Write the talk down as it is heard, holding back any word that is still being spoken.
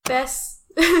Depes.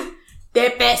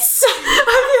 Depes.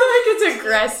 I feel like it's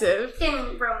aggressive.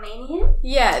 In Romanian?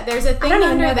 Yeah, there's a thing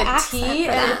under the T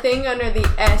and a that. thing under the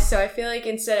S, so I feel like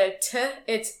instead of T,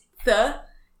 it's the,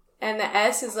 and the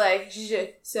S is like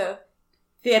j, so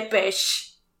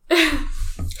Depes.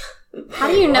 How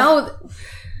do you know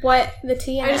what the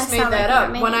T and I S just made sound that like up.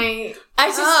 in Romanian? When I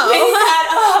just made that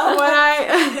up. When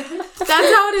I...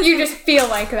 That's how it is. You just feel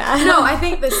like that. No, I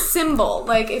think the symbol,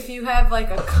 like if you have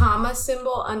like a comma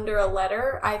symbol under a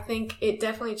letter, I think it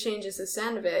definitely changes the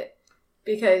sound of it.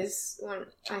 Because when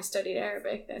I studied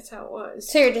Arabic, that's how it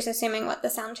was. So you're just assuming what the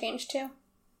sound changed to?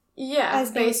 Yeah, As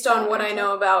being based on what I spelled.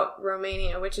 know about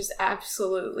Romania, which is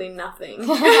absolutely nothing.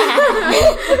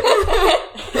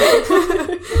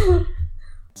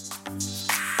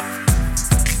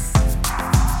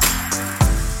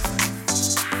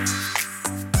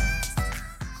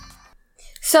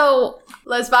 So,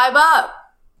 Let's vibe up.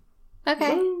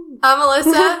 okay. I'm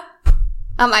Alyssa.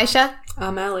 I'm Aisha.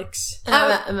 I'm Alex.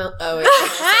 Oh, wait.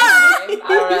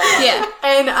 All right. Yeah.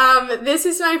 And this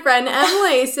is my friend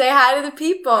Emily. Say hi to the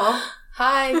people.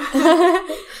 Hi.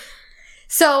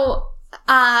 So,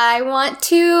 I want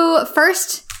to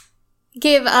first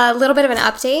give a little bit of an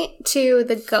update to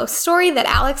the ghost story that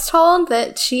Alex told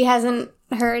that she hasn't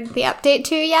heard the update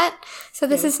to yet. So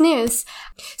this is news.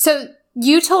 So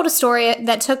you told a story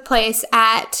that took place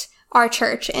at our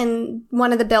church in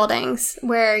one of the buildings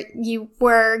where you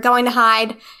were going to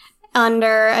hide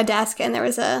under a desk and there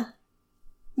was a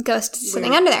ghost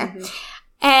sitting under there.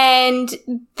 Mm-hmm. And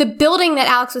the building that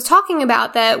Alex was talking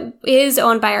about that is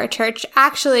owned by our church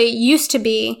actually used to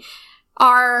be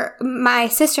my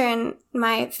sister and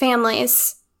my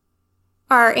family's,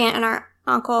 our aunt and our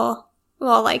uncle,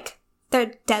 well, like,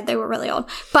 they're dead, they were really old,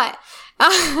 but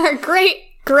our great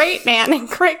aunt and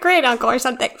great uncle or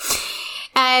something.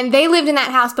 And they lived in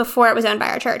that house before it was owned by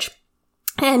our church.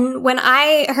 And when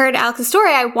I heard Alex's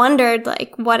story, I wondered,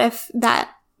 like, what if that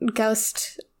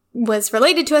ghost was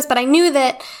related to us? But I knew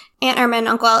that Aunt Irma and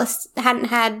Uncle Ellis they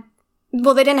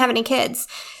didn't have any kids.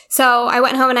 So I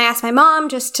went home and I asked my mom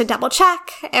just to double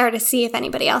check or to see if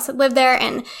anybody else had lived there.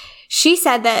 And she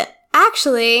said that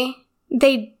actually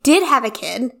they did have a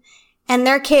kid. And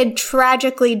their kid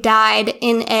tragically died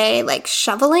in a, like,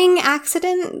 shoveling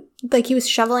accident. Like, he was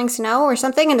shoveling snow or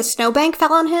something, and a snowbank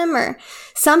fell on him or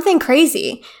something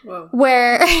crazy. Whoa.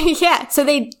 Where, yeah, so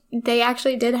they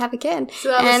actually did have a kid. So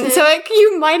that was and him? so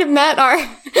you might have met our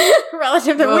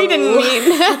relative that we didn't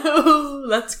meet. Oh,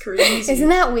 that's crazy. Isn't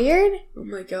that weird? Oh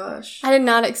my gosh. I did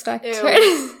not expect Ew.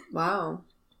 it. Wow.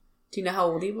 Do you know how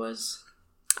old he was?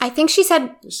 I think she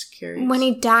said Just curious. when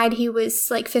he died, he was,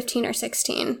 like, 15 or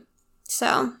 16.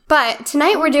 So, but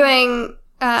tonight we're doing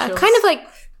kind of like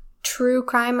true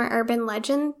crime or urban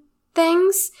legend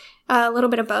things. A little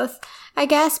bit of both, I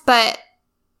guess, but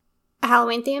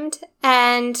Halloween themed.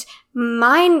 And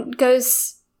mine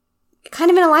goes kind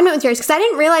of in alignment with yours because I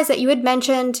didn't realize that you had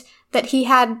mentioned that he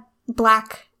had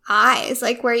black eyes,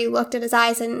 like where you looked at his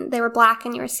eyes and they were black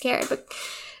and you were scared.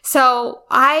 So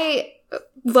I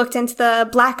looked into the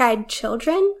Black-Eyed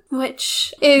Children,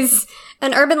 which is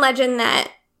an urban legend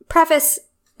that preface,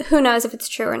 who knows if it's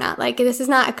true or not. Like, this is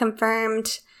not a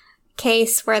confirmed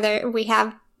case where we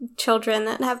have children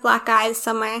that have black eyes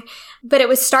somewhere. But it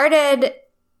was started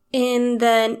in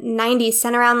the 90s,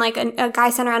 sent around, like, a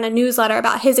guy sent around a newsletter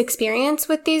about his experience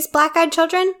with these black-eyed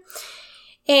children.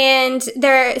 And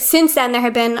since then, there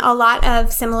have been a lot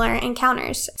of similar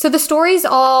encounters. So the stories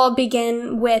all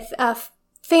begin with a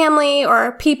family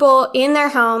or people in their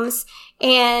homes,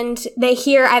 and they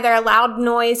hear either a loud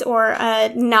noise or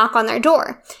a knock on their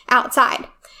door outside.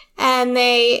 And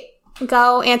they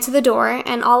go answer the door,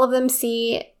 and all of them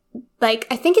see, like,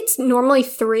 I think it's normally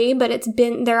 3, but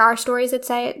there are stories that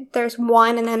say there's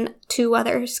 1 and then 2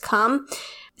 others come,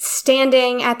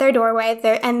 standing at their doorway,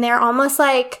 and they're almost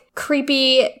like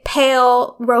creepy,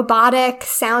 pale, robotic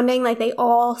sounding, like they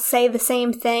all say the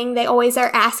same thing. They always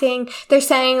are asking, they're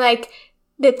saying, like,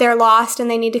 that they're lost and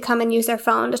they need to come and use their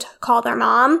phone to call their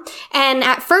mom. And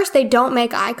at first they don't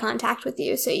make eye contact with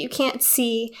you, so you can't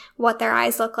see what their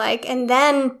eyes look like. And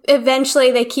then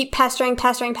eventually they keep pestering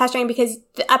because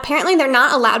apparently they're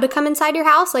not allowed to come inside your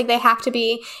house. Like, they have to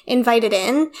be invited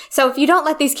in. So if you don't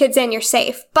let these kids in, you're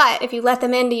safe. But if you let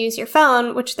them in to use your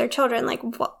phone, which they're children, like,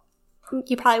 what?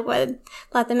 You probably would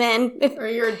let them in. Or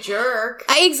you're a jerk.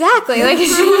 Exactly. Like,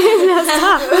 that's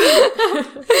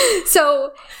tough.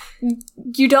 So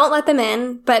you don't let them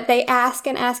in, but they ask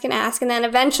and ask and ask. And then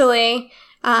eventually,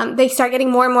 They start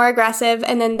getting more and more aggressive,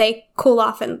 and then they cool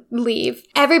off and leave.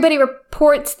 Everybody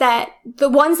reports that the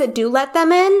ones that do let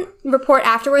them in report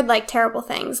afterward, like, terrible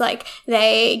things. Like,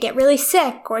 they get really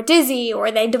sick or dizzy,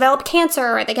 or they develop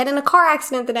cancer, or they get in a car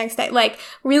accident the next day. Like,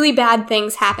 really bad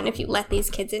things happen if you let these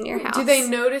kids in your house. Do they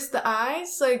notice the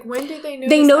eyes? Like, when do they notice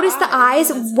They notice the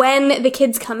eyes when the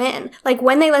kids come in. Like,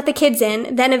 when they let the kids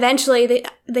in, then eventually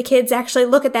the kids actually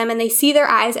look at them and they see their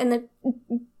eyes, and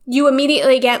you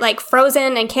immediately get, like,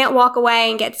 frozen and can't walk away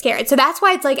and get scared. So that's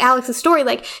why it's like Alex's story.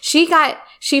 Like, she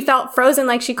felt frozen,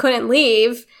 like she couldn't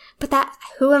leave. But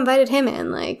who invited him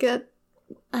in? Like,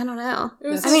 I don't know.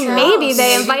 Maybe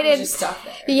they invited. Just stuck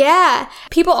there. Yeah.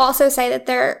 People also say that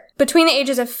they're between the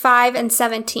ages of 5 and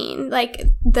 17, like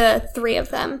the 3 of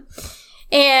them.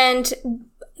 And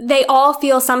they all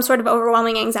feel some sort of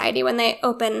overwhelming anxiety when they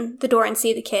open the door and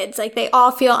see the kids. Like, they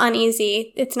all feel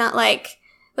uneasy. It's not like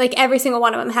every single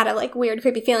one of them had a, like, weird,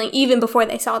 creepy feeling even before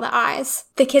they saw the eyes.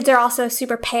 The kids are also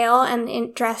super pale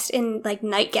and dressed in, like,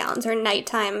 nightgowns or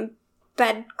nighttime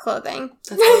bed clothing.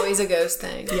 That's always a ghost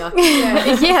thing. Yuck.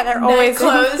 Yeah, they're always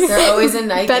clothes. They're always in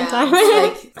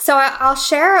nightgowns. So I'll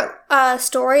share a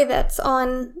story that's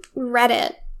on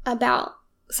Reddit about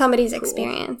somebody's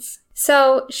experience.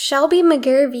 So Shelby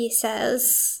McGurvey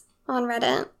says on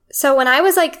Reddit, so when I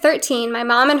was like 13, my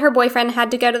mom and her boyfriend had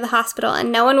to go to the hospital,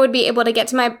 and no one would be able to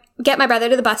get my brother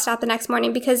to the bus stop the next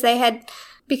morning because they had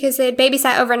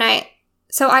babysat overnight.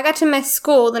 So I got to miss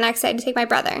school the next day to take my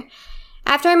brother.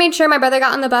 After I made sure my brother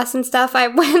got on the bus and stuff, I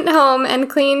went home and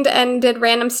cleaned and did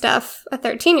random stuff a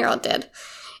 13-year-old did.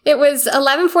 It was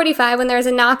 11:45 when there was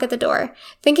a knock at the door.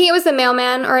 Thinking it was the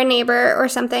mailman or a neighbor or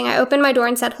something, I opened my door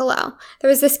and said hello.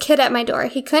 There was this kid at my door.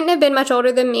 He couldn't have been much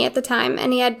older than me at the time,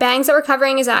 and he had bangs that were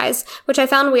covering his eyes, which I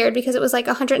found weird because it was like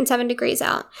 107 degrees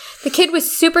out. The kid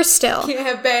was super still. Can't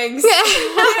have bangs.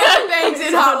 Can't have bangs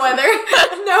in hot weather.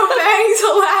 No bangs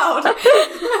allowed.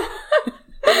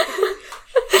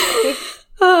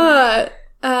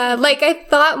 Like, I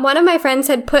thought one of my friends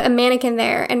had put a mannequin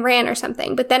there and ran or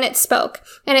something, but then it spoke,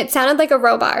 and it sounded like a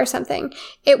robot or something.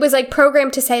 It was, like,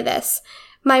 programmed to say this.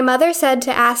 My mother said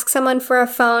to ask someone for a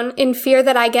phone in fear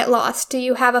that I get lost. Do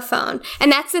you have a phone?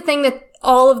 And that's the thing that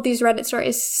all of these Reddit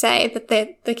stories say, that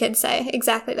the kids say.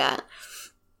 Exactly that.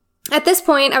 At this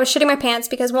point, I was shitting my pants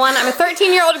because, one, I'm a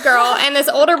 13-year-old girl, and this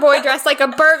older boy dressed like a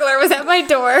burglar was at my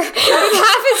door with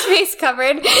half his face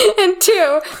covered. And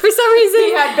two, for some reason,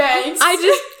 He had bangs. I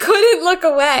just couldn't look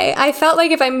away. I felt like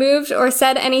if I moved or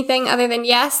said anything other than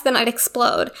yes, then I'd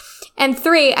explode. And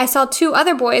three, I saw 2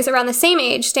 other boys around the same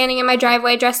age standing in my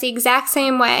driveway dressed the exact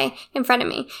same way in front of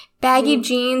me. Baggy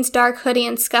jeans, dark hoodie,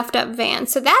 and scuffed up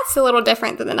Vans. So that's a little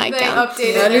different than the They nightgown.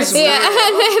 updated That is their-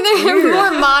 Yeah, they're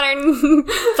more modern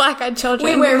black-eyed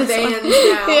children. We wear than this one. Vans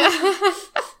now. Yeah.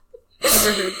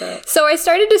 Never heard that. So I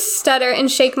started to stutter and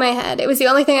shake my head. It was the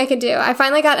only thing I could do. I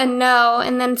finally got a no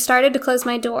and then started to close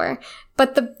my door.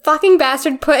 But the fucking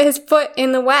bastard put his foot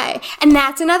in the way. And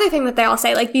that's another thing that they all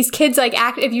say. Like, these kids, like,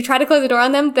 if you try to close the door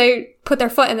on them, they put their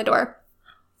foot in the door.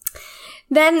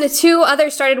 Then the 2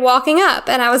 others started walking up,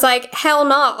 and I was like, hell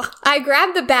no. I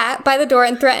grabbed the bat by the door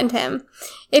and threatened him.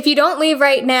 If you don't leave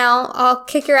right now, I'll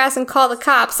kick your ass and call the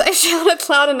cops. I shouted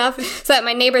loud enough so that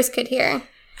my neighbors could hear.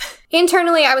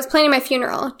 Internally, I was planning my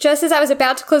funeral. Just as I was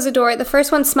about to close the door, the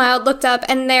first one smiled, looked up,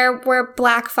 and there were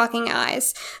black fucking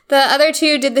eyes. The other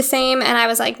 2 did the same, and I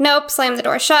was like, nope, slammed the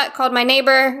door shut, called my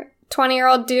neighbor,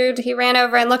 20-year-old dude. He ran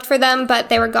over and looked for them, but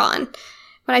they were gone.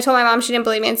 When I told my mom, she didn't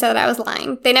believe me and said that I was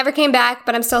lying. They never came back,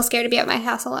 but I'm still scared to be at my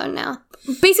house alone now.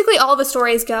 Basically, all the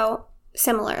stories go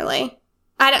similarly.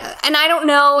 I don't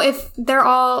know if they're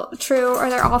all true or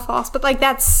they're all false, but, like,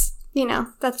 that's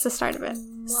the start of it.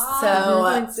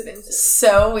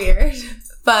 So weird.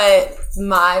 But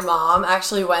my mom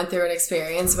actually went through an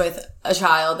experience with a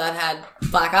child that had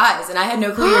black eyes, and I had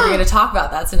no clue you were going to talk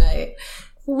about that tonight.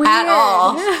 Weird. At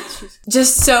all.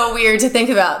 Just so weird to think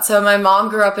about. So my mom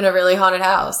grew up in a really haunted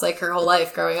house, like, her whole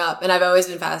life growing up. And I've always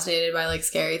been fascinated by, like,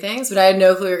 scary things, but I had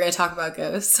no clue we were going to talk about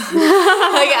ghosts. Like,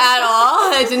 at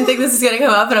all. I didn't think this was going to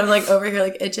come up, and I'm, like, over here,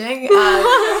 like, itching.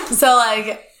 So,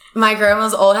 like, my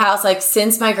grandma's old house, like,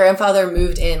 since my grandfather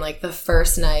moved in, like, the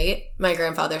first night, my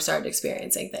grandfather started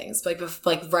experiencing things. Like,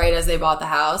 right as they bought the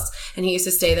house. And he used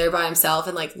to stay there by himself,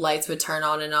 and, like, lights would turn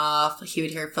on and off. He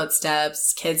would hear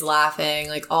footsteps, kids laughing,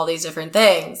 like, all these different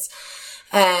things.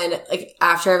 And, like,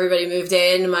 after everybody moved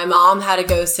in, my mom had a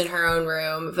ghost in her own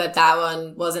room, but that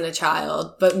one wasn't a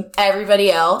child. But everybody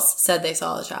else said they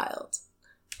saw a child.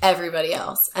 Everybody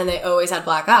else. And they always had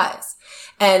black eyes.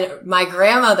 And my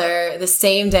grandmother, the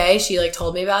same day she like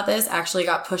told me about this, actually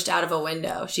got pushed out of a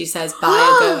window. She says by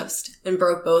a ghost and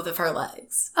broke both of her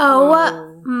legs.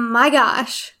 Oh my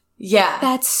gosh. Yeah.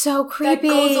 That's so creepy.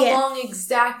 That goes along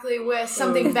exactly with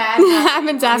something bad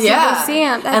happens after Yeah. you see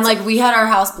him. And like we had our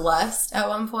house blessed at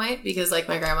one point because like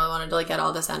my grandma wanted to like get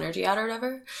all this energy out or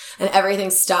whatever. And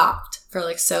everything stopped for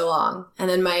like so long. And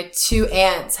then my 2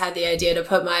 aunts had the idea to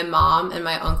put my mom and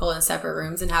my uncle in separate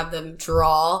rooms and have them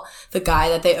draw the guy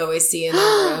that they always see in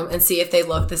their room and see if they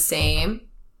look the same.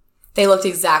 They looked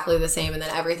exactly the same, and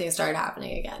then everything started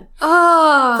happening again.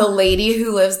 Oh. The lady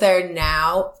who lives there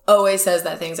now always says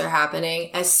that things are happening.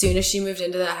 As soon as she moved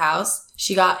into that house,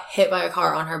 she got hit by a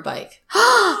car on her bike.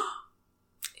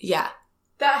 Yeah.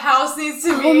 That house needs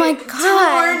to be Oh my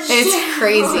gosh. It's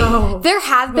crazy. There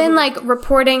have been like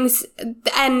reportings,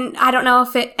 and I don't know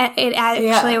if it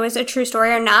actually was a true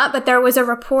story or not, but there was a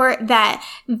report that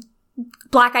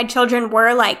black-eyed children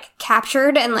were like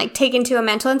captured and like taken to a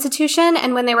mental institution,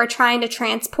 and when they were trying to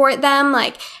transport them,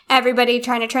 like everybody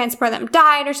trying to transport them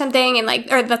died or something, and like,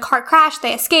 or the car crashed,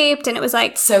 they escaped, and it was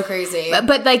like So crazy.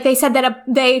 but like they said that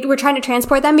they were trying to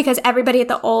transport them because everybody at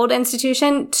the old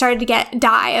institution started to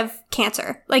die of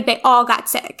cancer. Like they all got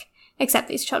sick except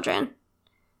these children.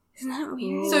 Isn't that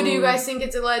weird? So do you guys think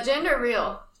it's a legend or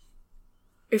real?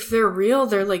 If they're real,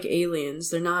 they're like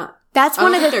aliens. They're not. That's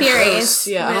one of the They're theories. ghosts.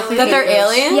 Yeah. I don't think That they're ghosts.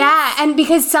 aliens? Yeah, and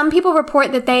because some people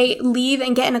report that they leave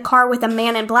and get in a car with a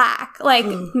man in black, like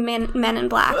men in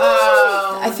black.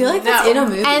 Oh, I feel like that's in a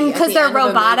movie. And at because the they're end of a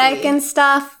robotic movie. and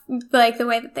stuff, like the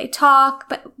way that they talk,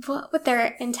 but what would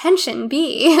their intention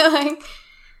be? Like,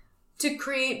 to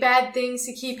create bad things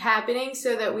to keep happening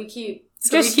so that we keep...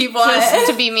 just keep what?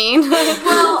 just to be mean.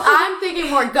 Well, I'm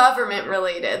thinking more government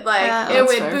related. Like, Yeah, it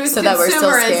would fair. boost So that we're still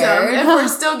consumerism scared. if we're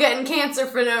still getting cancer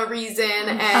for no reason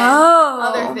and Oh.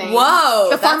 other things. Whoa.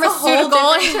 The that's a whole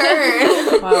pharmaceutical- different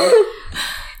turn. Wow.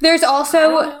 There's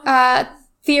also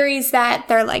theories that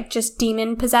they're like just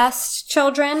demon possessed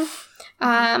children,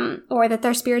 or that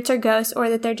their spirits are ghosts, or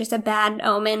that they're just a bad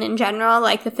omen in general.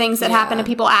 Like the things that happen to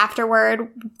people afterward,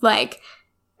 like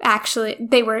actually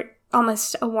they were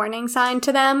almost a warning sign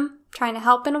to them, trying to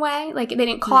help in a way. Like they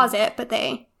didn't cause it, but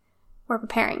they were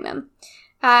preparing them.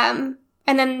 And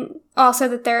then also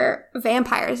that they're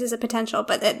vampires is a potential,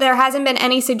 but there hasn't been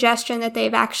any suggestion that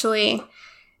they've actually.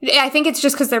 I think it's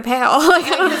just because they're pale. Like,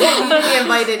 I don't Because they need to be know.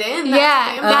 invited in.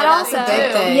 Yeah, That's that a also.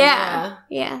 big thing, too.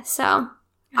 Yeah. So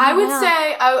I would know.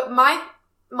 say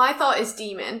my thought is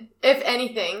demon. If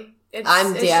anything, it's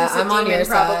I'm just a on demon, your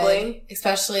probably. side.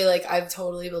 Especially like I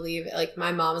totally believe like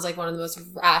my mom is like one of the most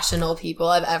rational people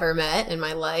I've ever met in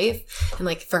my life, and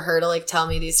like for her to like tell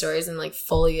me these stories and like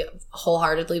fully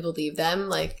wholeheartedly believe them,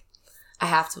 like I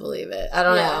have to believe it. I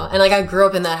don't know. And like I grew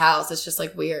up in that house. It's just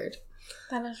like weird.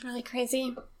 that is really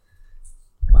crazy.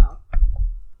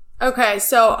 Okay,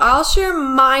 so I'll share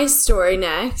my story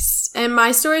next. And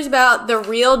my story is about the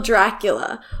real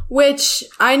Dracula, which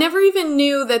I never even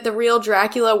knew that the real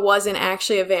Dracula wasn't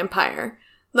actually a vampire.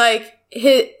 Like,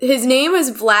 his name is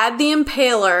Vlad the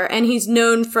Impaler, and he's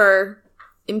known for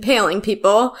impaling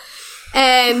people.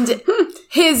 And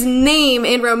his name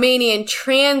in Romanian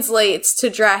translates to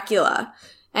Dracula.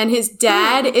 And his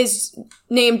dad is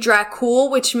named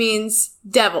Dracul, which means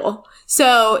devil.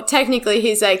 So technically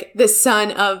he's like the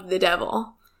son of the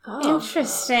devil.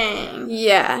 Interesting.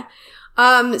 Yeah.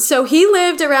 So he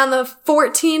lived around the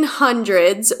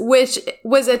 1400s, which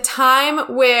was a time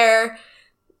where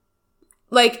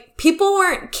like people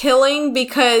weren't killing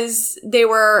because they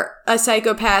were a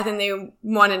psychopath and they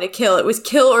wanted to kill. It was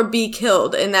kill or be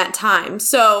killed in that time.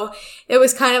 So it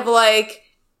was kind of like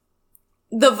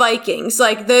the Vikings,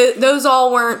 like those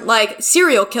all weren't like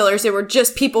serial killers. They were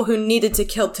just people who needed to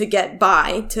kill to get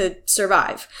by, to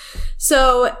survive.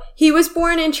 So he was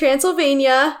born in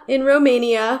Transylvania in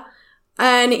Romania,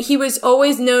 and he was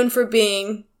always known for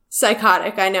being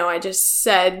psychotic. I know I just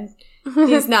said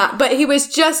he's not, but he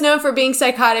was just known for being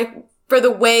psychotic for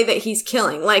the way that he's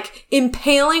killing. Like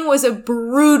impaling was a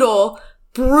brutal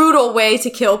way to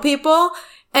kill people.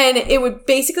 And it would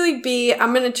basically be,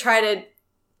 I'm going to try to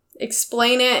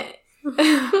explain it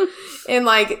in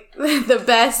like the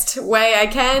best way I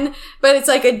can, but it's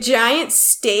like a giant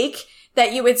stake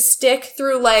that you would stick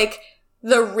through like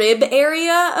the rib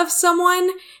area of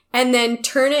someone and then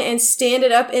turn it and stand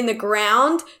it up in the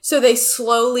ground so they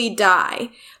slowly die.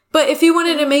 But if you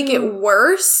wanted to make it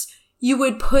worse, you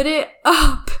would put it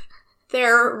up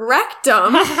their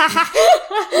rectum,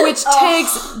 which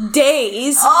takes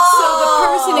days. So the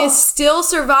person is still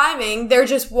surviving. They're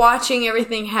just watching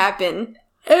everything happen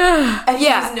And he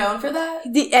Yeah. was known for that?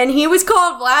 And he was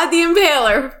called Vlad the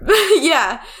Impaler.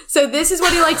 Yeah. So this is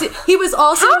what he liked to. He was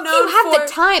also How do known you have for.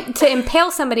 the time to impale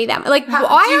somebody that much? Like, How-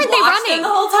 why do you aren't they watch running? them the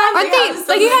whole time? Aren't Like,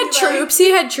 they, Like he had troops.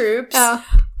 He had troops. Oh.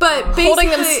 But basically, Holding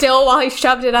them still while he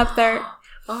shoved it up there.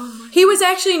 he was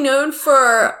actually known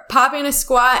for popping a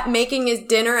squat, making his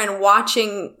dinner, and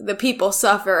watching the people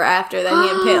suffer after that he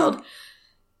impaled.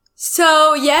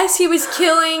 So, yes, he was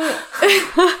killing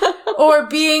or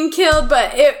being killed,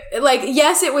 but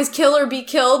yes, it was kill or be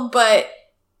killed, but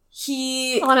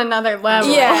he, On another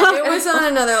level. yeah, it was on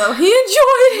another level. He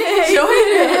enjoyed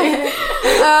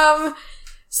it.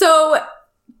 So,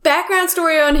 background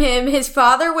story on him, his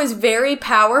father was very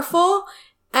powerful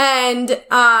and,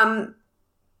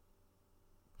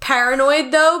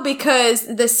 paranoid though,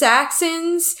 because the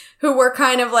Saxons, who were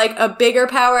kind of like a bigger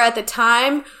power at the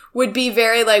time, would be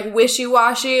very like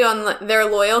wishy-washy on their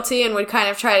loyalty and would kind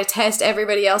of try to test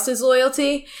everybody else's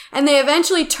loyalty. And they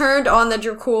eventually turned on the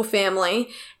Dracul family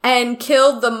and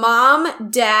killed the mom,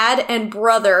 dad, and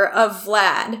brother of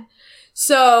Vlad.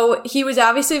 So he was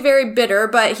obviously very bitter,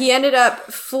 but he ended up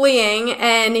fleeing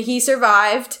and he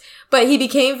survived. But he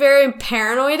became very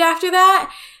paranoid after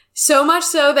that. So much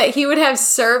so that he would have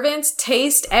servants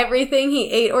taste everything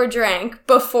he ate or drank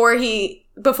before he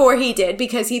did,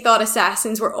 because he thought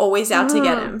assassins were always out to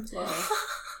get him.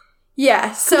 Yeah,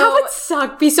 That so would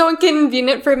suck. Be so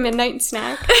inconvenient for a midnight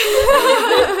snack.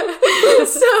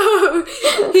 so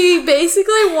he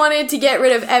basically wanted to get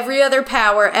rid of every other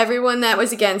power, everyone that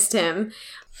was against him.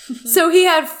 So he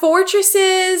had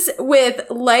fortresses with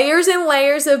layers and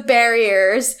layers of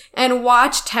barriers and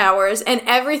watchtowers, and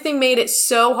everything made it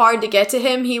so hard to get to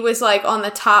him. He was like on the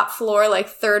top floor, like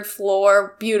third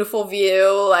floor, beautiful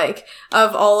view, like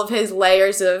of all of his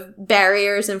layers of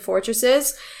barriers and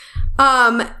fortresses.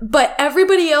 But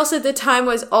everybody else at the time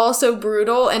was also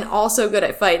brutal and also good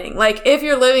at fighting. Like, if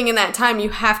you're living in that time, you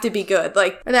have to be good.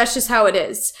 Like, that's just how it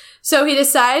is. So he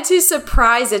decided to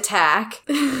surprise attack,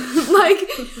 like,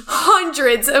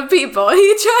 hundreds of people.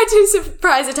 He tried to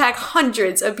surprise attack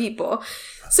hundreds of people.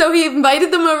 So he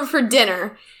invited them over for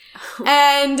dinner.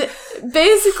 And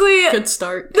basically, Good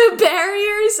start. the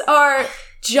barriers are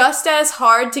just as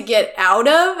hard to get out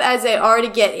of as they are to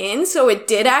get in, so it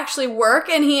did actually work,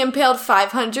 and he impaled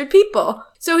 500 people.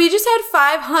 So he just had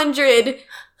 500,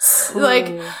 like,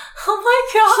 Oh my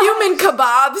god. human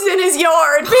kebabs in his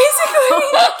yard,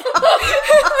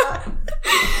 basically.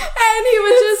 And he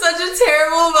was just Such a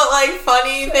terrible but like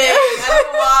funny thing.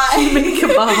 I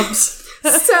don't know why. Kebabs.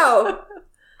 So,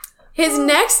 his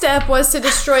next step was to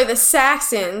destroy the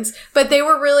Saxons, but they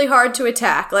were really hard to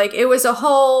attack. Like, it was a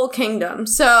whole kingdom.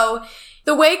 So,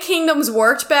 the way kingdoms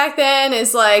worked back then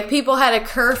is like people had a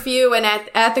curfew, and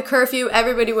at the curfew,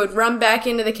 everybody would run back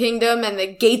into the kingdom and the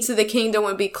gates of the kingdom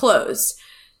would be closed.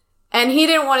 And he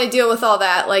didn't want to deal with all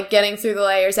that, like getting through the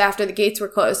layers after the gates were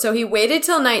closed. So he waited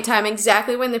till nighttime,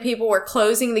 exactly when the people were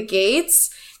closing the gates,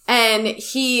 and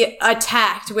he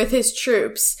attacked with his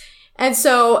troops. And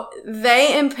so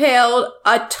they impaled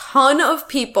a ton of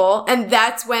people, and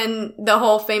that's when the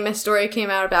whole famous story came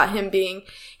out about him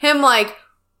like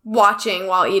watching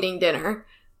while eating dinner,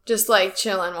 just like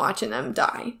chilling, watching them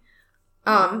die.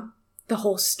 The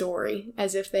whole story,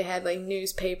 as if they had like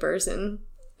newspapers and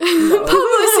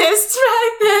publicists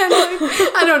back then.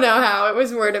 Like, I don't know how. It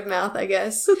was word of mouth, I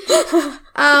guess.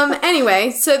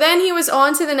 Anyway, so then he was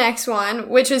on to the next one,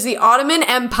 which was the Ottoman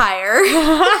Empire.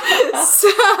 So,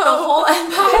 The whole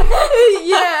empire.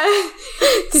 yeah.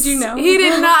 Did you know? He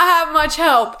did not have much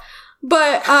help.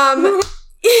 But,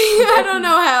 I don't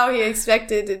know how he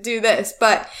expected to do this,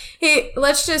 but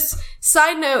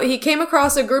side note, he came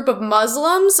across a group of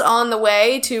Muslims on the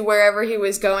way to wherever he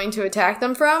was going to attack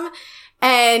them from,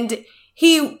 and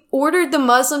he ordered the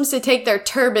Muslims to take their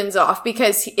turbans off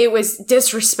because it was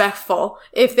disrespectful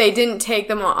if they didn't take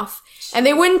them off. And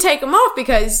they wouldn't take them off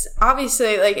because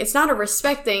obviously, like, it's not a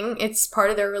respect thing, it's part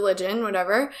of their religion,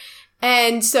 whatever.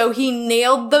 And so he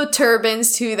nailed the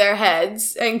turbans to their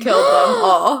heads and killed them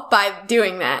all by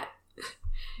doing that.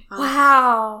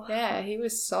 Wow. Yeah, he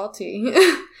was salty.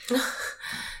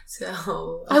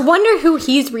 So I wonder who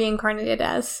he's reincarnated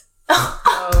as.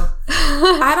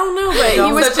 I don't know, but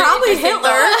he was Such an probably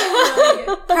interesting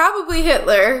Hitler. Probably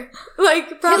Hitler.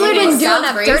 Like, probably Hitler didn't do sounds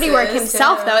enough dirty work racist,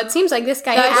 himself, yeah. though. It seems like this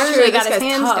guy That's actually true, got this his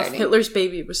guy's hands tough. dirty. Hitler's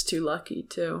baby was too lucky,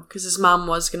 too, because his mom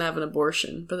was going to have an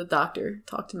abortion, but the doctor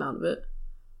talked him out of it.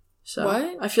 So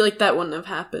What? I feel like that wouldn't have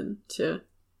happened to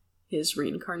his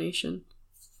reincarnation.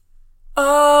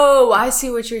 Oh, I see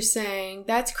what you're saying.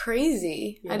 That's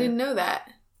crazy. Yeah. I didn't know that.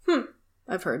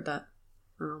 I've heard that.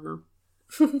 I don't know.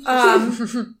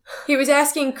 He was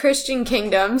asking Christian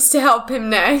kingdoms to help him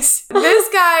next. This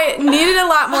guy needed a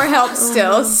lot more help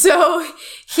still, so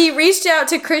he reached out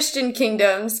to Christian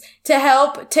kingdoms to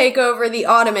help take over the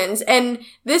Ottomans. And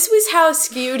this was how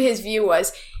skewed his view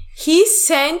was. He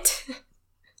sent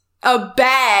a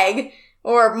bag,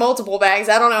 or multiple bags,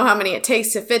 I don't know how many it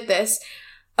takes to fit this,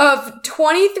 of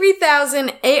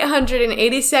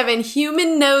 23,887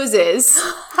 human noses to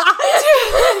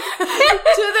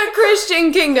the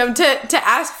Christian kingdom to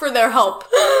ask for their help.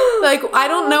 Like, I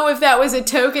don't know if that was a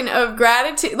token of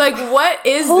gratitude. Like, what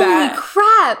is that? Holy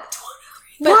crap.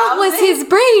 What was his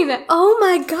brain? Oh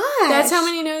my god. That's how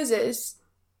many noses.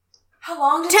 How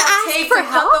long did To that ask take for to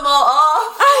cut them all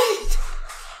off?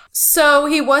 So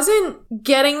he wasn't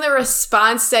getting the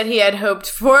response that he had hoped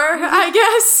for, I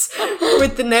guess,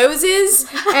 with the noses,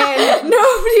 and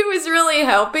nobody was really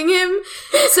helping him.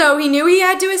 So he knew he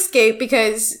had to escape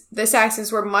because the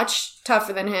Saxons were much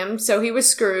tougher than him, so he was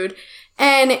screwed.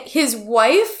 And his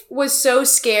wife was so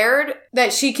scared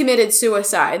that she committed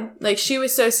suicide. Like, she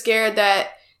was so scared that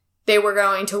they were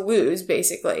going to lose,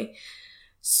 basically.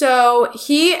 So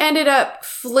he ended up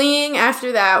fleeing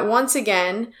after that once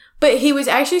again. But he was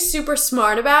actually super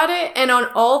smart about it, and on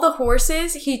all the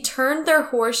horses, he turned their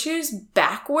horseshoes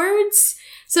backwards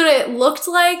so that it looked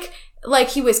like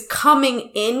he was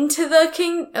coming into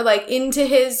into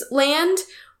his land,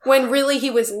 when really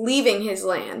he was leaving his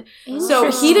land.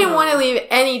 So he didn't want to leave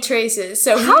any traces.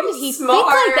 So how did he think like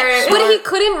that? But he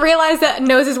couldn't realize that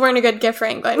noses weren't a good gift for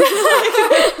England.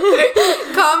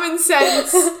 Common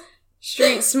sense,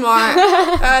 street smart.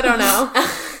 I don't know.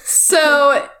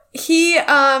 So he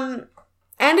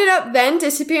ended up then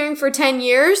disappearing for 10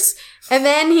 years, and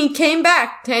then he came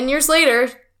back 10 years later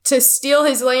to steal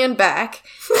his land back.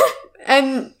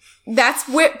 And that's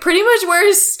pretty much where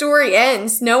his story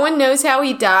ends. No one knows how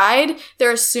he died.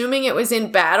 They're assuming it was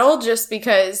in battle just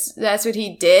because that's what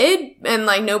he did, and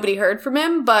nobody heard from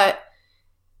him. But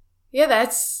yeah,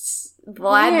 that's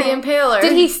Vlad the Impaler.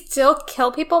 Did he still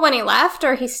kill people when he left,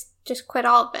 or he just quit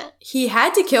all of it? He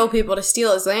had to kill people to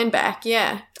steal his land back,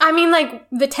 yeah. I mean,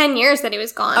 the 10 years that he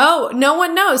was gone. Oh, no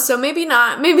one knows, so maybe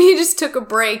not. Maybe he just took a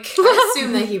break. I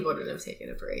assume that he wouldn't have taken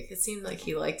a break. It seemed like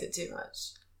he liked it too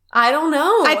much. I don't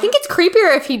know. I think it's creeper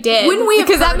if he did. Wouldn't we have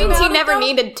Because that heard means he about it, never though?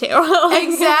 needed to.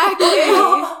 Exactly.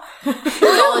 It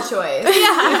was all a choice.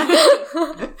 Yeah.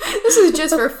 This is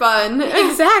just for fun.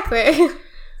 Exactly.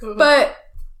 But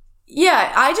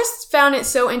yeah, I just found it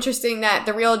so interesting that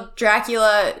the real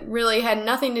Dracula really had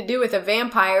nothing to do with a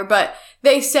vampire, but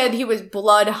they said he was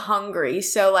blood hungry.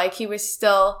 So he was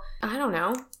still, I don't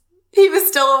know. He was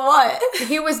still a what?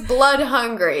 He was blood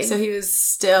hungry. So he was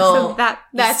still...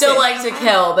 That's still it. liked to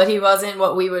kill, but he wasn't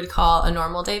what we would call a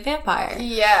normal day vampire.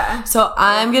 Yeah. So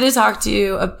I'm going to talk to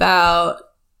you about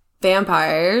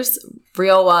vampires,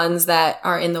 real ones that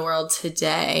are in the world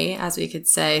today, as we could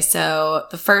say. So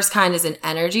the first kind is an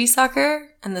energy sucker,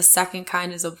 and the second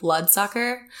kind is a blood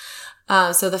sucker.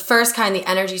 So the first kind, the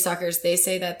energy suckers, they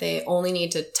say that they only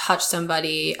need to touch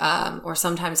somebody, or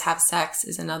sometimes have sex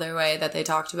is another way that they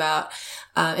talked about,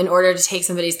 in order to take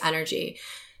somebody's energy.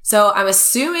 So I'm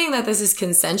assuming that this is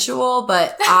consensual,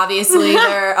 but obviously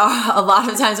there are a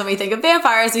lot of times when we think of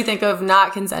vampires, we think of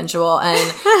not consensual. And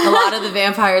a lot of the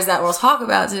vampires that we'll talk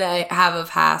about today have a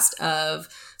past of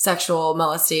sexual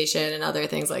molestation and other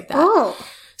things like that. Oh.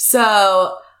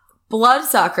 So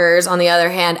bloodsuckers, on the other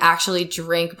hand, actually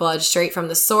drink blood straight from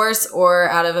the source or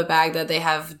out of a bag that they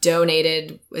have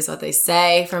donated, is what they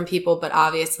say, from people. But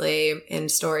obviously, in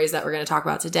stories that we're going to talk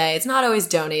about today, it's not always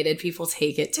donated. People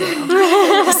take it too.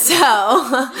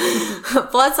 So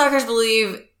bloodsuckers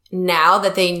believe now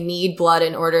that they need blood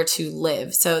in order to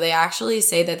live. So they actually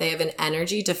say that they have an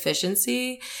energy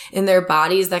deficiency in their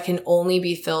bodies that can only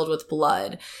be filled with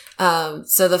blood.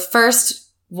 So the first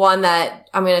one that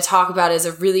I'm going to talk about is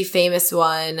a really famous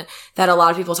one that a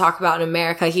lot of people talk about in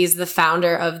America. He's the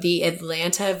founder of the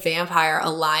Atlanta Vampire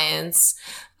Alliance.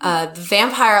 The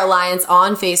Vampire Alliance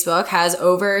on Facebook has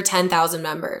over 10,000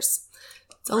 members.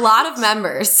 It's a lot of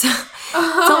members. It's a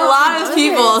lot of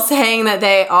people saying that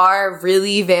they are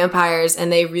really vampires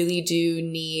and they really do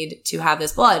need to have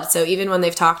this blood. So even when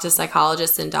they've talked to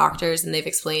psychologists and doctors and they've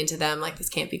explained to them, this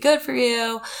can't be good for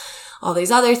you, all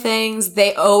these other things,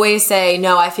 they always say,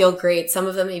 no, I feel great. Some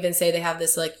of them even say they have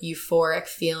this euphoric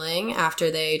feeling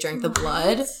after they drink the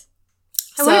blood.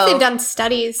 I wonder if they've done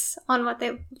studies on what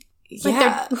they...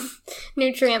 Yeah. their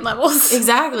nutrient levels.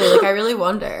 Exactly. I really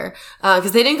wonder.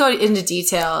 Because they didn't go into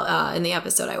detail in the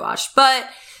episode I watched. But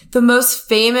The most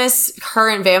famous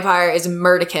current vampire is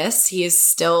Murticus. He is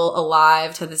still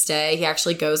alive to this day. He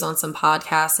actually goes on some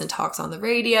podcasts and talks on the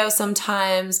radio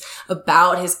sometimes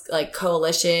about his like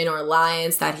coalition or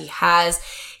alliance that he has.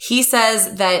 He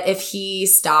says that if he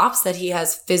stops, that he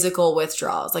has physical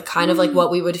withdrawals, like kind of like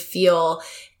what we would feel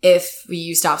if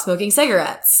you stop smoking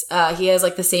cigarettes. He has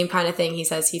like the same kind of thing. He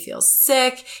says he feels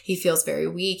sick. He feels very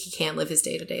weak. He can't live his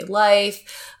day-to-day life.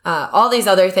 All these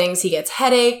other things. He gets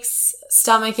headaches,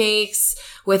 stomach aches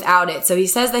without it. So he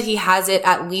says that he has it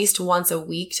at least once a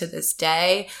week to this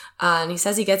day. And he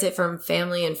says he gets it from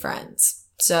family and friends.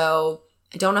 So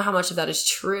I don't know how much of that is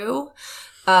true.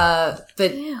 But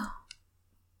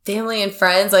family and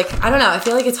friends, like, I don't know. I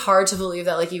feel like it's hard to believe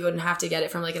that like you wouldn't have to get it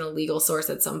from like an illegal source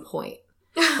at some point.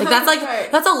 Like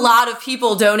that's a lot of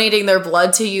people donating their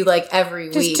blood to you like every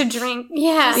week. Just to drink.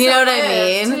 Yeah. You know what I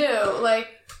mean? Too. Like,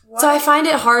 what? So I find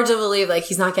it hard to believe like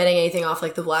he's not getting anything off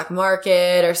like the black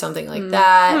market or something like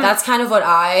that. That's kind of what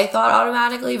I thought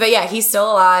automatically. But yeah, he's still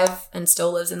alive and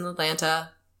still lives in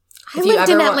Atlanta. I lived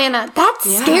in Atlanta. That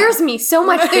scares me so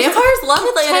much. Vampires love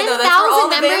Atlanta though. That's where all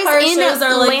the vampire shows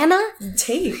are Atlanta? Like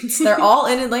taped. They're all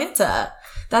in Atlanta.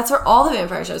 That's where all the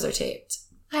vampire shows are taped.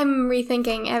 I'm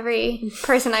rethinking every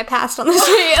person I passed on the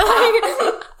street.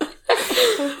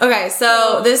 Okay,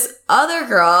 so this other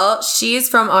girl, she's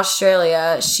from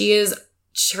Australia. She is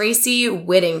Tracy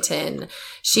Whittington.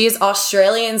 She is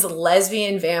Australian's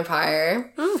lesbian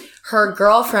vampire. Her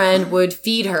girlfriend would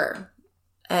feed her.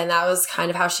 And that was kind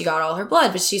of how she got all her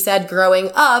blood. But she said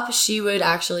growing up, she would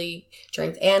actually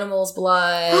drink animals'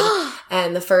 blood.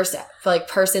 And the first like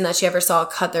person that she ever saw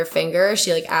cut their finger,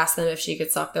 she like asked them if she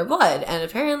could suck their blood. And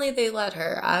apparently they let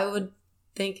her. I would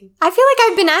think. I feel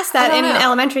like I've been asked that in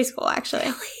elementary school, actually.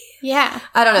 Really? Yeah.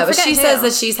 I don't know. But she says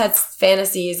that she's had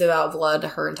fantasies about blood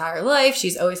her entire life.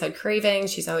 She's always had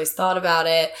cravings. She's always thought about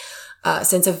it.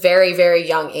 Since a very, very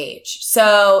young age.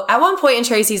 So at one point in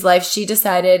Tracy's life, she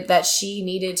decided that she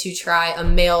needed to try a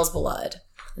male's blood.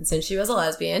 And since she was a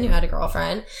lesbian who had a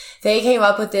girlfriend, they came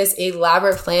up with this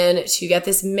elaborate plan to get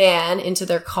this man into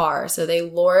their car. So they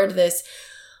lured this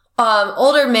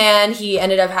older man. He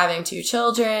ended up having 2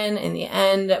 children in the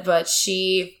end, but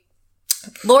she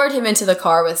lured him into the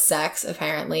car with sex,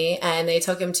 apparently. And they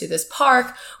took him to this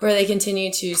park where they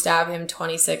continued to stab him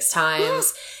 26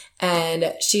 times.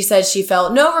 And she said she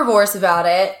felt no remorse about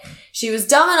it. She was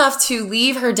dumb enough to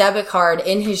leave her debit card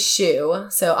in his shoe.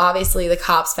 So obviously the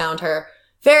cops found her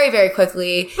very, very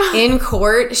quickly. In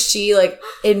court, she like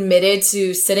admitted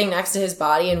to sitting next to his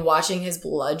body and watching his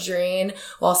blood drain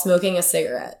while smoking a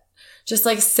cigarette. Just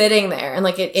like sitting there and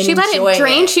like enjoying it. She let it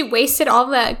drain? She wasted all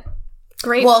the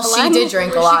great blood? She did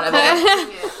drink a lot of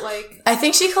it. Like, I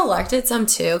think she collected some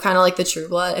too, kind of like the True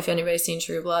Blood. If anybody's seen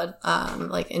True Blood,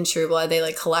 like in True Blood, they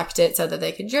like collect it so that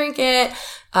they can drink it,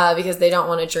 because they don't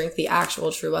want to drink the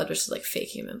actual True Blood, which is like fake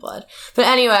human blood. But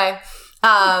anyway,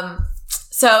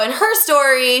 so in her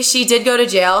story, she did go to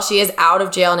jail. She is out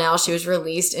of jail now. She was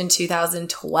released in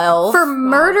 2012 for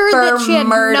murder that she had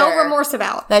no remorse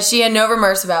about. That she had no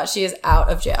remorse about. She is out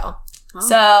of jail. Oh.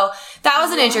 So that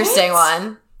was an interesting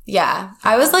one. Yeah,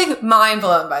 I was like mind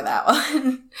blown by that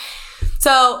one.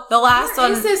 So the last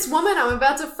one is this woman. I'm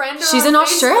about to friend her. She's in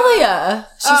Australia.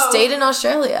 She stayed in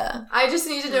Australia. I just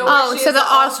need to know. Oh, so the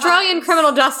Australian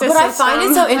criminal justice system. But I find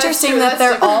it so interesting that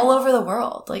they're all over the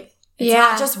world. Like, it's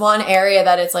not just one area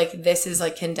that it's like this is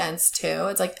like condensed to.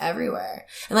 It's like everywhere.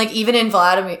 And like even in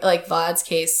Vlad's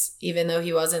case, even though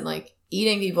he wasn't like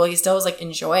eating people, he still was like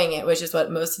enjoying it, which is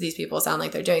what most of these people sound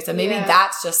like they're doing. So maybe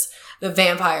that's just the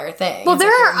vampire thing. Well, there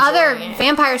are other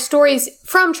vampire stories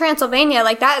from Transylvania,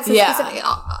 like that. Specific,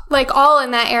 like all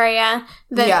in that area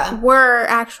that were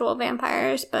actual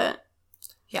vampires, but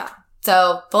yeah.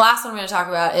 So the last one I'm going to talk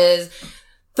about is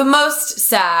the most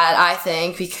sad, I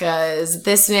think, because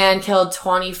this man killed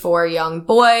 24 young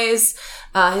boys.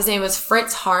 His name was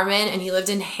Fritz Harman, and he lived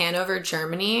in Hanover,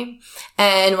 Germany.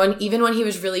 And even when he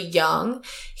was really young,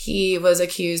 he was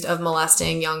accused of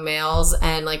molesting young males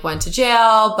and like went to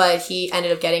jail, but he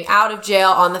ended up getting out of jail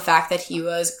on the fact that he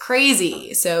was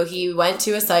crazy. So he went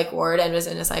to a psych ward and was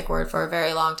in a psych ward for a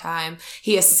very long time.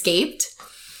 He escaped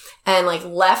and like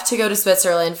left to go to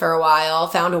Switzerland for a while,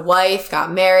 found a wife,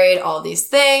 got married, all these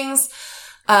things.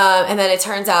 And then it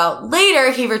turns out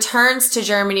later he returns to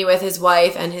Germany with his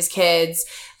wife and his kids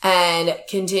and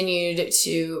continued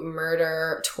to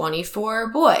murder 24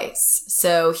 boys.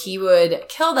 So he would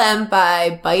kill them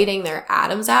by biting their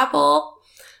Adam's apple,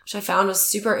 which I found was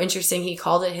super interesting. He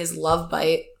called it his love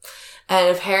bite.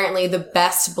 And apparently the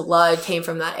best blood came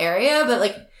from that area. But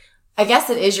like, I guess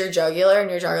it is your jugular, and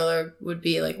your jugular would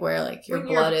be like where like your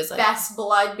blood is like best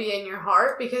blood be in your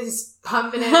heart because it's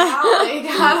pumping it out. Like,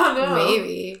 I don't know.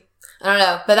 maybe. I don't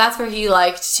know, but that's where he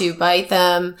liked to bite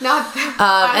them. Not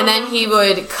and then he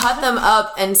would cut them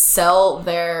up and sell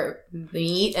their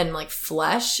meat and like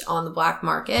flesh on the black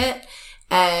market,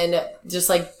 and just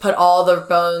like put all the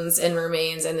bones and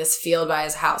remains in this field by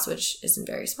his house, which isn't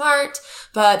very smart,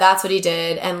 but that's what he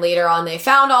did. And later on, they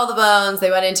found all the bones. They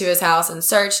went into his house and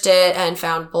searched it and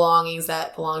found belongings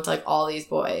that belonged to like all these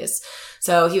boys.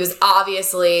 So he was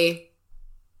obviously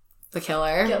the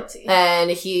killer. Guilty. And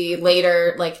he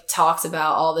later like talks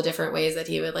about all the different ways that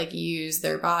he would like use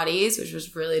their bodies, which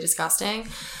was really disgusting.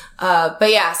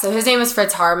 But yeah, so his name was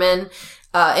Fritz Hartmann.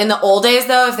 In the old days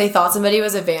though, if they thought somebody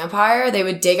was a vampire, they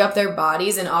would dig up their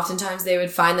bodies, and oftentimes they would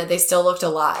find that they still looked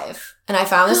alive. And I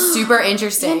found this super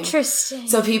interesting. Interesting.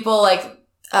 So people like,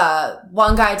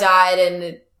 one guy died,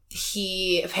 and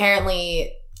he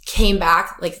apparently came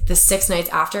back like the 6 nights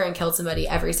after and killed somebody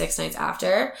every 6 nights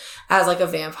after as like a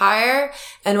vampire.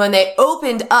 And when they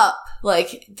opened up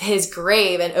like his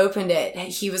grave and opened it,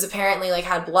 he was apparently like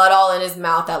had blood all in his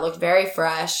mouth that looked very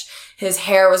fresh. His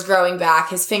hair was growing back.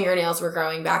 His fingernails were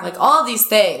growing back. Like all of these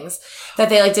things that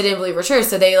they like didn't believe were true.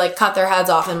 So they like cut their heads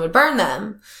off and would burn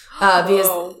them.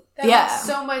 Because That makes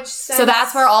so much sense. so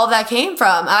that's where all of that came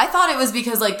from. I thought it was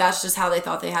because like that's just how they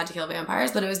thought they had to kill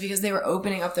vampires, but it was because they were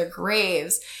opening up their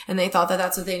graves and they thought that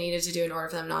that's what they needed to do in order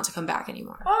for them not to come back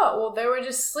anymore. Oh, well, they were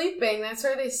just sleeping. That's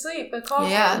where they sleep. The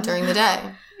coffin. Yeah, during the day.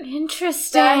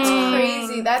 Interesting. That's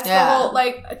crazy. That's the whole,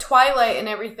 like, Twilight and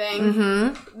everything.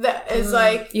 Mm-hmm. That is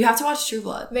like, You have to watch True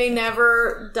Blood. they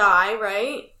never die,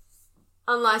 right?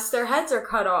 Unless their heads are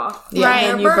cut off. Yeah. Right.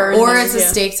 They're And you burned. burn Or them, it's a yeah.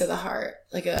 stake to the heart.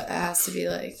 Like it has to be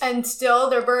like. And still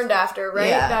they're burned after, right?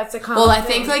 Yeah. That's a common Well, I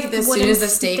thing. think like as soon Wooden as the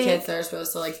stake stick. hits, they're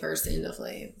supposed to like burst into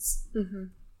flames. Mm-hmm.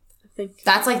 I think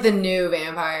That's like the new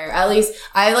vampire. At least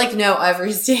I like know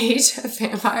every stage of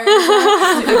vampires.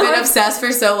 I've been obsessed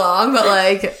for so long, but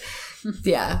like,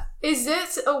 yeah. Is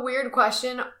this a weird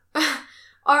question?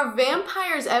 Are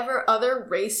vampires ever other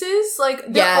races? Like,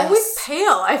 they're Yes. always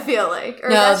pale, I feel like. Or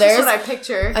No, that's just there's- what I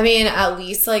picture. I mean, at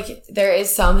least like there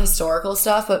is some historical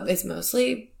stuff, but it's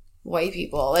mostly white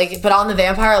people. Like, but on the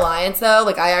Vampire Alliance though,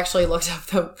 like I actually looked up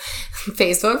the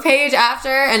Facebook page after,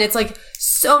 and it's like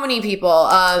so many people.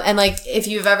 And like if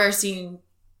you've ever seen,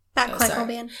 That click sorry. will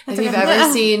be in. if That's you've okay.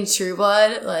 ever seen True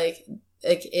Blood, like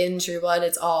in True Blood,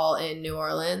 it's all in New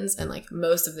Orleans, and like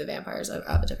most of the vampires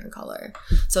have a different color.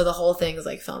 So the whole thing is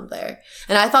like filmed there.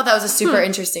 And I thought that was a super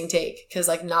interesting take because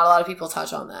like not a lot of people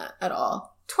touch on that at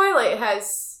all. Twilight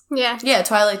has Yeah. Yeah,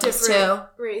 Twilight does different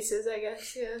too. races, I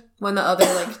guess, yeah. When the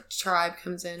other like tribe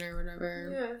comes in or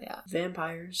whatever. Yeah.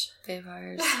 vampires.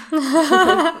 Vampires.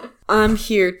 I'm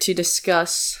here to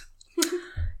discuss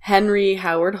Henry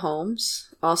Howard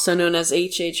Holmes, also known as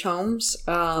H.H. Holmes,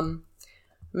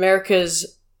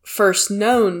 America's first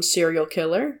known serial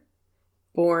killer,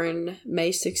 born May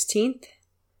 16th,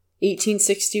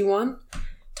 1861.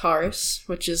 Taurus,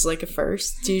 which is like a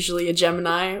first. It's usually a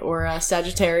Gemini or a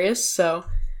Sagittarius, so,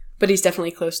 but he's definitely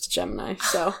close to Gemini,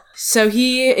 so. So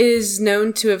he is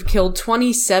known to have killed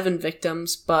 27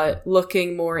 victims, but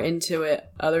looking more into it,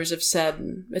 others have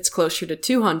said it's closer to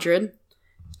 200.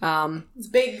 It's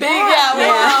big, big.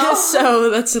 Yeah,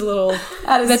 so that's a little,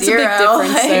 that's zero, a big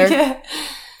difference like- there.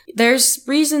 There's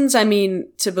reasons, I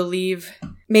mean, to believe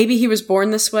maybe he was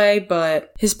born this way,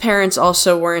 but his parents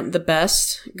also weren't the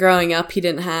best. Growing up, he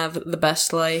didn't have the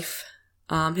best life.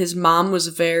 His mom was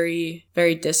very,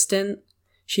 very distant.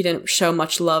 She didn't show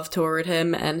much love toward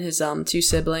him and his 2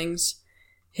 siblings.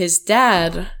 His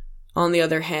dad, on the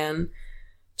other hand,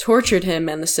 tortured him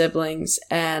and the siblings,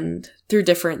 and through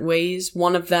different ways.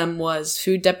 One of them was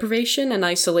food deprivation and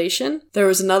isolation. There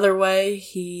was another way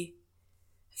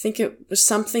I think it was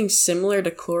something similar to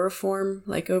chloroform,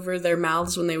 like over their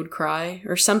mouths when they would cry,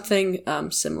 or something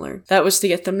similar. That was to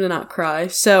get them to not cry.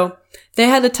 So they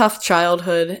had a tough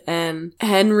childhood, and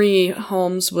Henry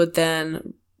Holmes would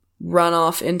then run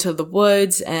off into the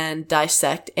woods and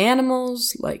dissect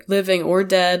animals, like living or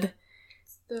dead.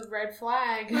 The red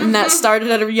flag. And that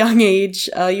started at a young age.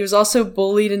 He was also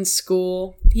bullied in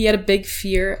school. He had a big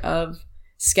fear of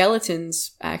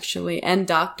skeletons, actually, and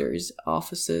doctors'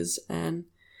 offices, and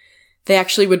they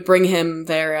actually would bring him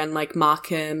there and like mock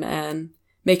him and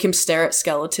make him stare at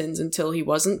skeletons until he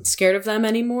wasn't scared of them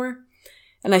anymore.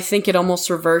 And I think it almost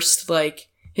reversed like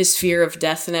his fear of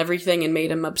death and everything and made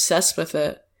him obsessed with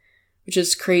it, which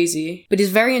is crazy. But he's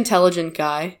a very intelligent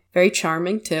guy, very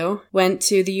charming too. Went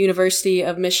to the University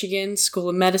of Michigan School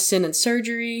of Medicine and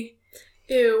Surgery.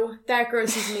 Ew, that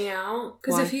grosses me out.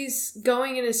 Because Why? if he's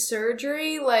going in his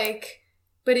surgery, like,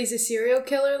 but he's a serial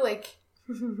killer, like,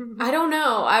 I don't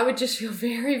know. I would just feel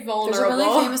very vulnerable. There's a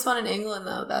really famous one in England,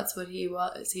 though. That's what he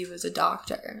was. He was a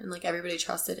doctor, and like everybody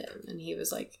trusted him, and he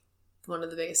was like one of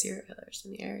the biggest serial killers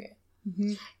in the area.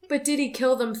 Mm-hmm. But did he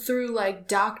kill them through like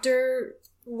doctor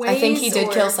ways? I think he did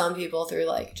or- kill some people through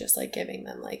like just like giving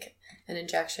them like an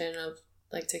injection of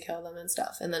like to kill them and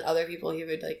stuff, and then other people he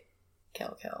would like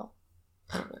kill.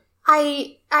 I don't know.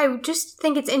 I just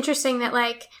think it's interesting that,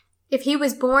 like, if he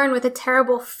was born with a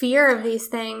terrible fear of these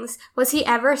things, was he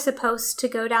ever supposed to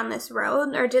go down this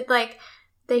road? Or did, like,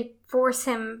 they force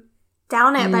him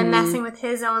down it by messing with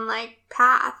his own, like,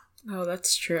 path? Oh,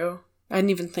 that's true. I didn't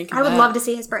even think of I that. would love to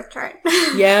see his birth chart.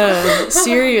 Yeah,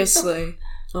 seriously.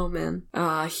 Oh man.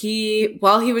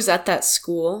 While he was at that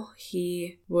school,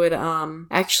 he would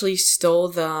actually stole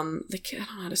the I don't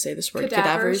know how to say this word.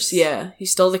 Cadavers? Yeah, he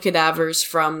stole the cadavers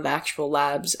from the actual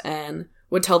labs and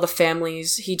would tell the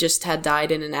families he just had died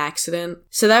in an accident.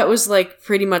 So that was like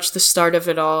pretty much the start of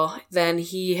it all. Then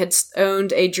he had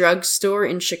owned a drugstore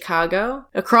in Chicago.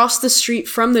 Across the street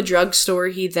from the drugstore,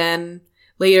 he then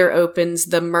later opens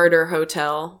the Murder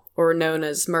Hotel, or known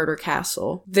as Murder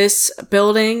Castle. This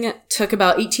building took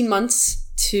about 18 months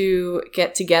to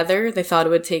get together. They thought it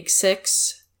would take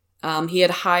 6. He had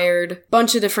hired a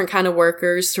bunch of different kind of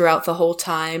workers throughout the whole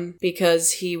time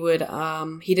because he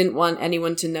didn't want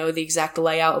anyone to know the exact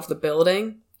layout of the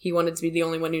building. He wanted to be the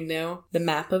only one who knew the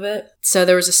map of it. So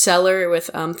there was a cellar with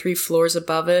 3 floors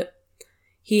above it.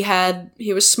 He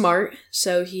was smart,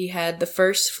 so he had the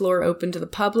first floor open to the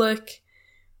public.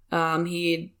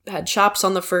 He had shops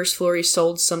on the first floor. He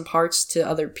sold some parts to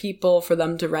other people for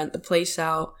them to rent the place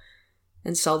out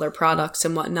and sell their products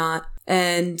and whatnot.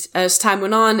 And as time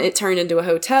went on, it turned into a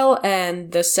hotel,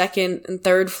 and the second and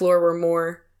third floor were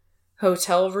more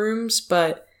hotel rooms,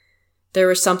 but there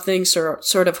was something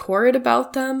sort of horrid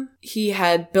about them. He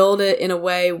had built it in a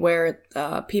way where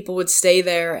people would stay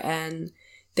there and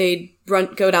they'd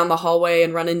go down the hallway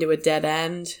and run into a dead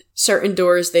end. Certain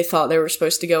doors they thought they were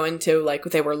supposed to go into, like,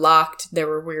 they were locked. There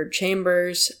were weird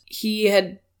chambers. He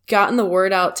had gotten the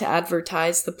word out to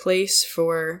advertise the place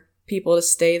for people to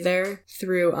stay there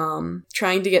through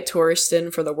trying to get tourists in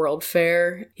for the World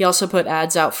Fair. He also put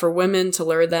ads out for women to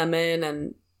lure them in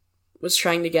and was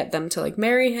trying to get them to, like,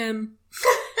 marry him.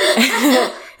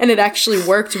 And it actually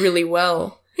worked really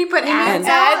well. He put ads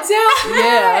Ads out?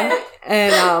 Yeah.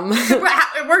 And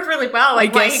It worked really well.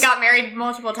 Like, guess- he got married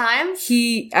multiple times?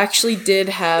 he actually did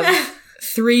have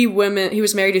 3 women. He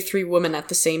was married to 3 women at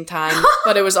the same time,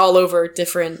 but it was all over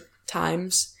different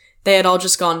times. They had all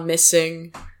just gone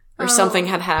missing or something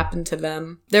had happened to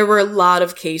them. There were a lot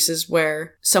of cases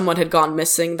where someone had gone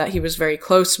missing that he was very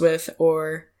close with,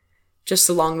 or just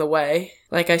along the way.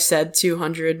 Like I said,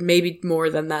 200, maybe more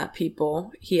than that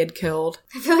people he had killed.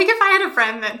 I feel like if I had a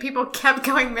friend that people kept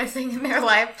going missing in their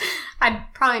life, I'd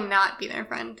probably not be their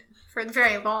friend for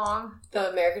very long.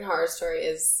 The American Horror Story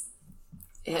is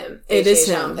him. It is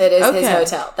H.H. him. Holmes. It is his Okay.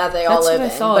 hotel that they all That's live what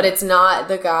I in. thought. But it's not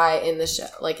the guy in the show.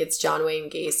 Like, it's John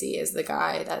Wayne Gacy is the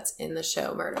guy that's in the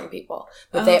show murdering people.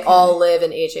 But they Okay. all live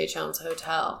in H.H. Holmes'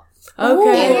 hotel.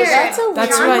 Okay. Here, that's a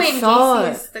That's John what I Wayne thought.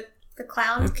 Gacy is the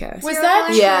clown. Okay. Was serial that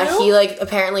killer. Yeah, True? he, like,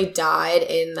 apparently died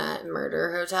in that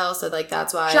murder hotel. So, like,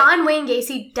 that's why... John Wayne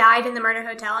Gacy died in the murder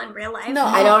hotel in real life? No.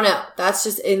 I don't know. That's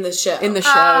just in the show. In the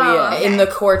show, Oh, yeah. okay. In the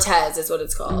Cortez is what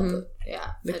it's called. Mhm.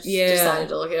 Yeah. I just yeah. decided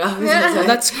to look it up. Well,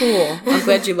 that's cool. I'm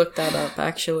glad you looked that up,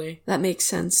 actually. That makes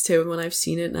sense, too, when I've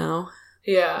seen it now.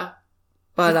 Yeah.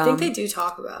 But, I think they do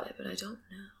talk about it, but I don't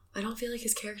know. I don't feel like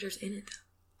his character's in it,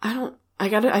 though. I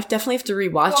definitely have to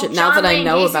rewatch Well, it now John that I Wayne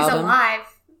know Gacy's about him. alive.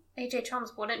 H.H.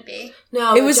 Holmes wouldn't be.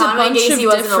 No, It was John a Wayne bunch of Gacy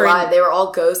wasn't different- alive. They were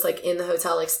all ghosts, like, in the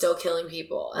hotel, like, still killing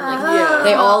people. And, like, Oh.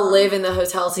 they all live in the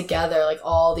hotel together, like,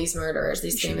 all these murderers,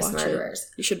 these You should famous watch it. murderers.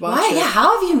 You should watch Why? it. Yeah,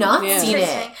 how have you not Yeah. seen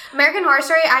Interesting. it? American Horror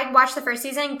Story, I watched the first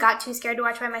season, got too scared to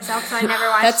watch by myself, so I never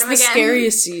watched That's them the again.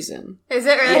 scariest season. Is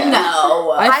it really?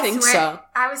 No. I think swear, so.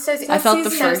 I was so I thought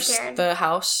the so first, scared. the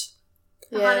house.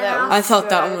 Yeah, that House? was I thought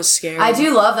that good. one was scary. I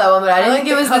do love that one, but I didn't I think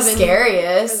like it was the the Coven.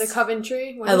 scariest. Or the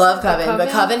Coventry. What I is love it? The Coven, but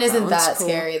Coven That isn't one's that cool.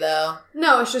 scary, though.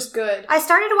 No, it's just good. I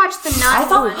started to watch the Nun I one.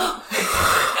 thought...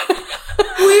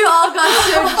 We all got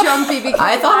so jumpy because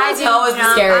I thought I Hotel was didn't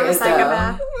the jump. I'm a scariest, though.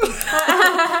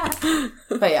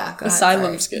 psychopath. But yeah, go ahead,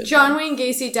 Asylum's sorry. good. John Wayne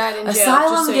Gacy died in jail.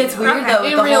 Asylum just so gets you know. weird, though,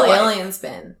 with In the real whole life. alien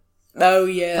spin. Oh,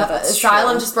 yeah, that's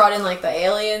Asylum true. just brought in, like, the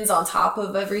aliens on top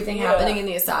of everything happening in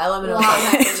the asylum, and it was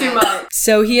like, Too much.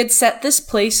 So he had set this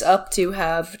place up to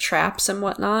have traps and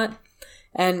whatnot,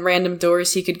 and random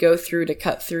doors he could go through to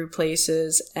cut through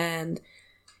places, and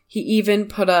he even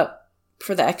put up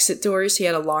for the exit doors, he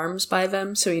had alarms by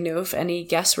them, so he knew if any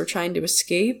guests were trying to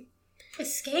escape.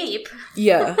 Escape?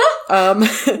 Yeah.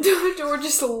 Or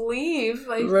just leave.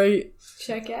 Like, Right.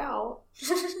 check out.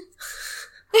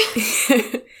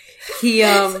 He,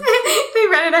 They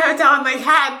rented a hotel and, like,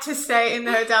 had to stay in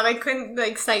the hotel. They couldn't,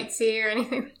 like, sightsee or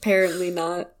anything. apparently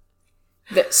not.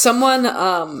 Someone,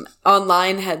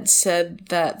 online had said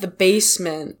that the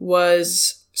basement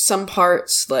was some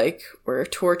parts, like, were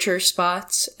torture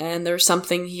spots, and there was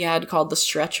something he had called the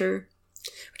stretcher,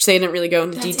 which they didn't really go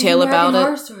into detail about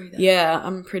it. Story, though.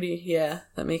 Yeah,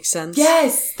 that makes sense.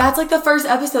 Yes, that's like the first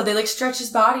episode. They like stretch his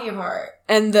body apart.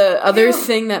 And the other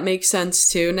thing that makes sense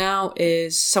too now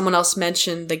is someone else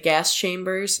mentioned the gas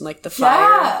chambers and like the fire.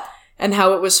 Yeah. And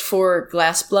how it was for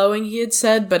glass blowing, he had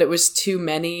said, but it was too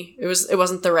many. It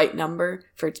wasn't the right number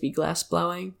for it to be glass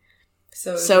blowing.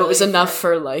 So it was really enough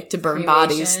for like to burn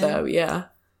bodies cremation. though, yeah.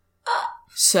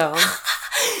 So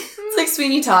It's like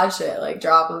Sweeney Todd shit. Like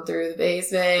drop them through the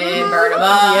basement, burn them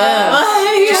up.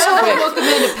 Yeah. Just quick. Welcome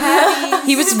into Patty.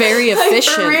 he was very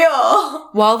efficient. Like, for real.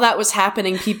 While that was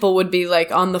happening, people would be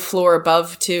like on the floor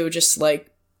above too, just like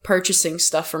purchasing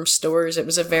stuff from stores. It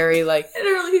was a very like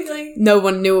Literally, like no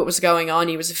one knew what was going on.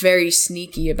 He was very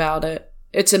sneaky about it.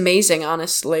 It's amazing,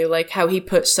 honestly, like how he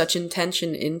put such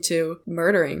intention into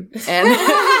murdering. And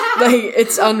like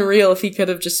it's unreal if he could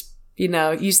have just,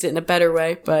 used it in a better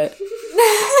way, but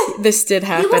this did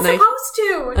happen. He was supposed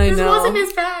to. I This know. wasn't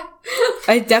his bad.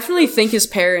 I definitely think his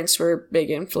parents were a big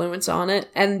influence on it,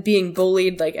 and being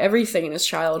bullied, like everything in his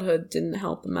childhood didn't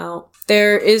help him out.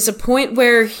 There is a point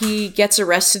where he gets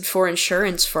arrested for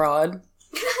insurance fraud,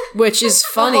 which is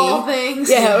funny. Of all things.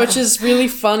 Yeah, which is really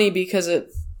funny because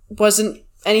it wasn't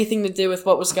anything to do with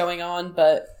what was going on,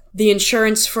 but the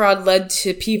insurance fraud led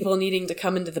to people needing to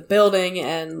come into the building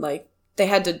and like they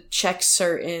had to check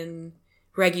certain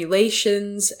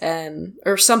regulations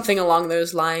or something along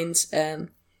those lines, and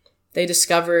they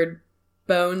discovered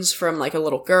bones from like a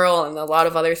little girl and a lot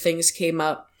of other things came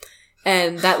up,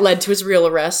 and that led to his real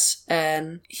arrest.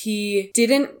 And he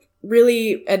didn't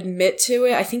really admit to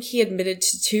it. I think he admitted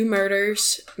to 2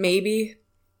 murders, maybe,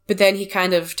 but then he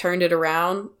kind of turned it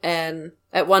around, and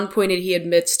at one point he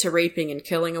admits to raping and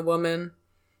killing a woman,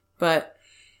 but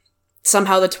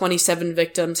somehow the 27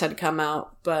 victims had come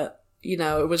out, but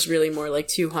it was really more like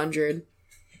 200.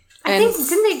 I think,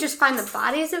 didn't they just find the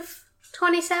bodies of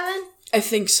 27? I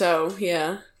think so,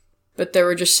 yeah. But there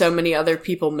were just so many other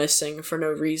people missing for no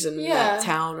reason in that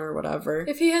town or whatever.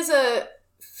 If he has a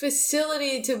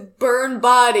facility to burn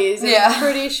bodies, I'm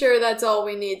pretty sure that's all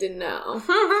we need to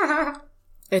know.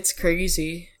 It's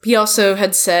crazy. He also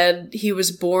had said he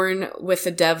was born with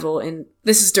the devil in...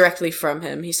 This is directly from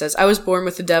him. He says, "I was born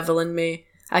with the devil in me.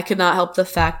 I could not help the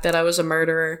fact that I was a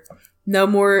murderer. No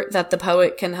more that the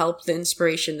poet can help the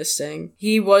inspiration to sing."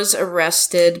 He was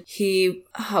arrested. He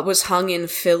was hung in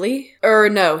Philly.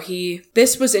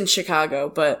 This was in Chicago,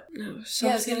 but... I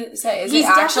was gonna say, is He's he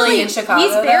actually definitely in Chicago?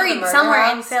 He's though, buried the murder somewhere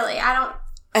in house? Philly.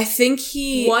 I think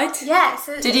he... What? Yes.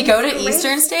 Did he go to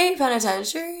Eastern State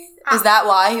Penitentiary? Is that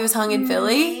why he was hung in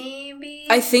Philly? Maybe.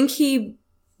 I think he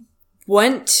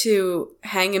went to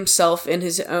hang himself in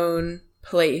his own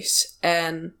place,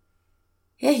 and...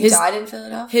 Yeah, he died in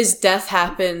Philadelphia. His death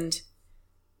happened,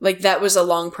 like, that was a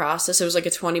long process. It was like a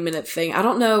 20-minute thing. I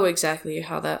don't know exactly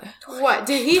how that... What?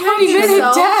 Did he hang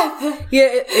himself? death. Yeah,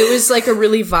 it was like a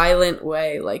really violent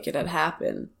way, like it had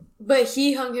happened. But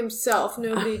he hung himself.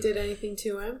 Nobody did anything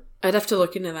to him. I'd have to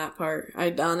look into that part.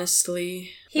 I'd honestly...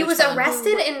 He was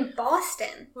arrested in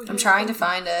Boston I'm trying to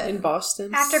find In it.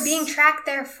 Boston? after being tracked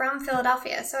there from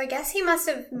Philadelphia. So I guess he must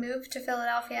have moved to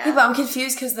Philadelphia. Yeah, but I'm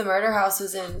confused because the murder house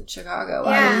was in Chicago.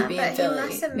 Why Yeah, would he be but in he Philly?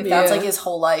 must have If moved. that's Yeah. like his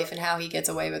whole life and how he gets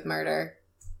away with murder.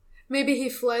 Maybe he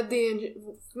fled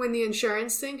when the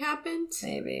insurance thing happened.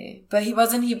 Maybe. But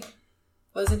wasn't he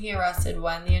arrested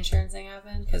when the insurance thing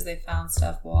happened? Because they found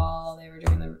stuff while they were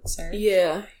doing the search?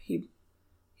 Yeah,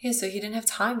 Yeah, so he didn't have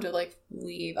time to, like,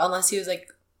 leave. Unless he was, like,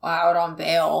 out on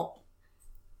bail.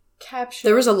 Captured.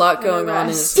 there was a lot going on in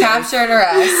his life. Capture and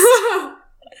arrest.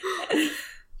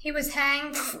 He was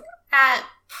hanged at...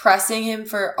 Pressing him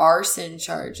for arson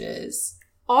charges.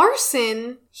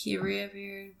 Arson? He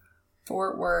reappeared.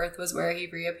 Fort Worth was where he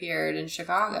reappeared in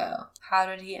Chicago. How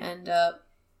did he end up?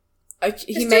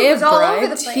 He This may dude have was all over the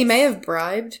bribed. place. He may have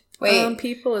bribed Wait.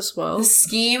 people as well. The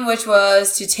scheme, which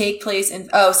was to take place in...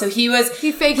 Oh, so he was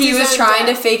faked his own trying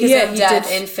death. to fake his Yeah, own he death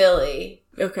did. in Philly.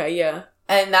 Okay, yeah.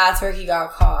 And that's where he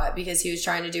got caught because he was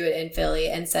trying to do it in Philly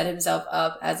and set himself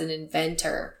up as an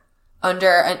inventor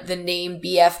under the name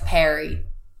B.F. Perry.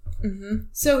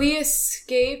 So he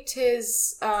escaped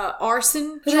his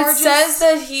arson But charges. it says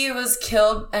that he was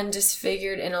killed and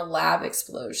disfigured in a lab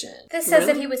explosion. This says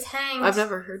that he was hanged I've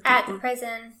never heard at that the one.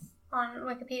 prison on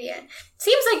Wikipedia.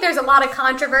 Seems like there's a lot of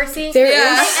controversy. There They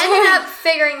is. ended up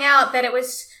figuring out that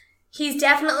he's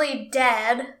definitely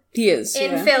dead He is.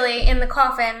 in yeah. Philly in the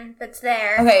coffin that's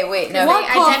there. Okay, wait, no. What He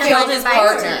coffin? killed his By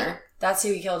partner. That's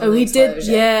who he killed in Oh, the he did.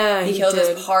 explosion. Yeah, He killed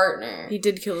did. his partner. He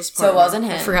did kill his So partner. it wasn't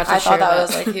him. I forgot to I share thought that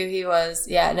was like who he was.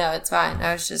 Yeah, no, it's fine.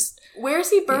 I was just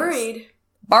Where's he buried?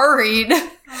 buried.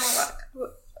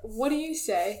 What do you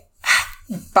say?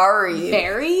 Buried.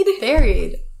 Buried?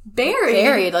 Buried. Buried.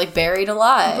 Buried. Like buried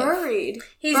alive. Buried.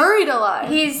 He's Buried alive.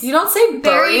 He's You don't say Buried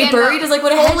buried. in Buried the is like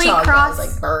what a Holy hedgehog Cross.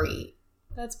 does. Like buried.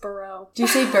 That's Burrow. Do you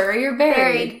say bury or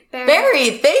buried? Buried.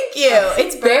 Buried. Thank you.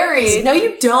 It's buried. No,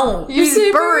 you don't. You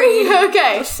say buried.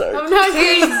 Okay. sorry. I'm not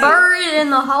he's crazy. buried in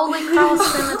the Holy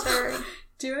Cross Cemetery.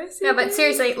 Do I say No, but buried?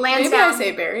 seriously, Maybe Lansdowne. I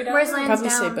say buried. Where's I don't know. Probably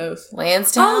Lansdowne? say both.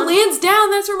 Lansdowne. Oh,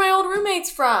 Lansdowne. That's where my old roommate's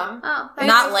from. Oh,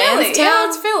 Not It's Philly. Lansdowne? Yeah,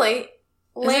 it's Philly.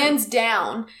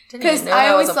 Lansdowne. Didn't Because even know I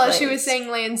that always was a thought she place. was saying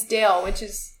Lansdale, which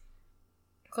is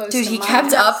close Dude, to he mine.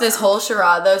 kept up this whole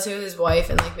charade though to his wife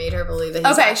and like made her believe that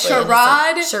he's Okay, actually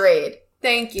innocent. charade? Charade.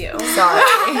 Thank you. Sorry.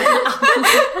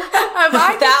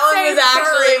 That one was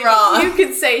actually wrong. You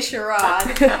could say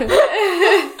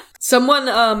charade. Someone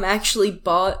actually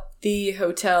bought the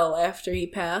hotel after he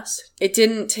passed. It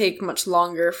didn't take much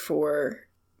longer for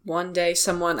one day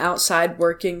someone outside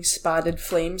working spotted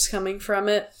flames coming from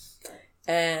it.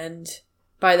 And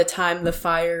by the time the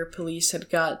fire police had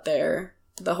got there,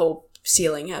 the whole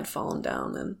ceiling had fallen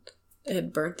down and it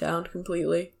had burnt down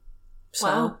completely. So,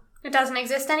 Wow. It doesn't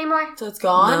exist anymore? So it's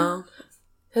gone? no.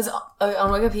 Because on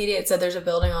Wikipedia it said there's a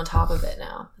building on top of it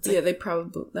now. It's like, Yeah, they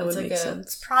probably, that would it's like make a-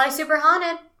 sense. Probably super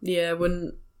haunted. Yeah, it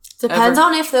wouldn't. depends ever-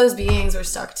 on if those beings were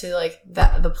stuck to like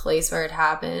the place where it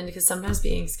happened. Because sometimes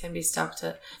beings can be stuck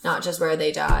to not just where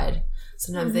they died.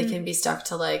 Sometimes they can be stuck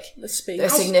to like The space. their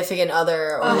significant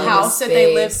other or A like house that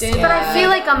they space. lived in. But I Yeah. feel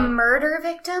like a murder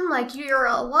victim, like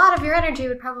a lot of your energy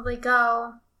would probably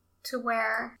go to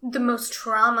where the most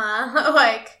trauma,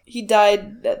 like He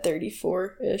died at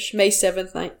 34-ish. May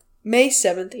 7th,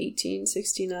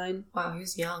 1869. Wow, he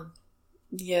was young.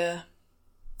 Yeah.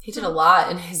 He did a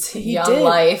lot in his He young did.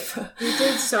 life. You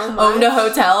did so much. Owned a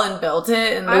hotel and built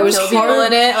it, and It there was was people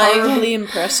in it. Like, horribly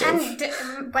impressive.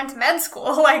 and went to med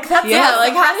school. Like that's yeah,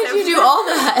 like how did you do all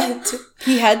that?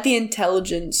 He had the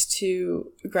intelligence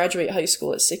to graduate high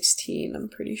school at 16, I'm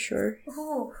pretty sure.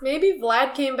 Ooh. Maybe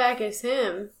Vlad came back as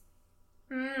him.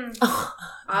 Mm.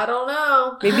 I don't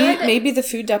know. Maybe the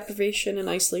food deprivation and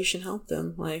isolation helped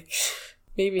him. Like,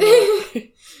 maybe not.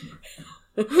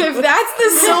 If that's the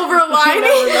silver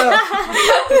lining.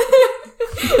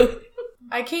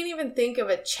 I can't even think of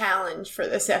a challenge for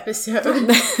this episode.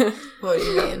 What do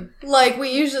you mean? Like, we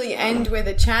usually end with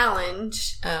a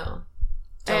challenge. Oh,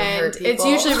 don't And hurt people. it's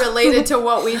usually related to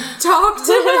what we talked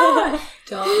about.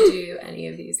 Don't do any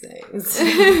of these things.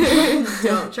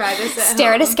 Don't try this at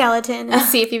Stare at a home. skeleton and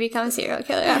see if you become a serial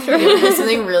killer You know, afterwards. there's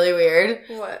something really weird.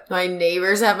 What? My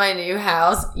neighbors at my new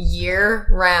house year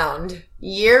round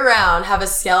have a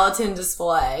skeleton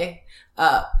display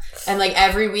up. And like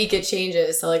every week it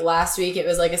changes. So like last week it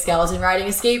was like a skeleton riding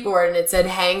a skateboard and it said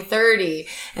hang 30.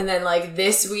 And then like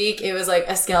this week it was like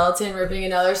a skeleton ripping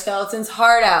another skeleton's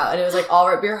heart out. And it was like, I'll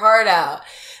rip your heart out.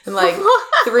 And like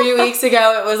 3 weeks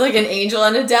ago it was like an angel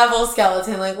and a devil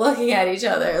skeleton like looking at each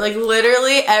other. Like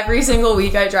literally every single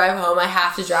week I drive home I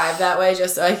have to drive that way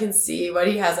just so I can see what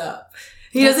he has up.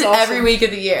 He does That's it awesome. every week of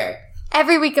the year.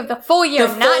 Every week of the full year,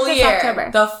 The not full just year.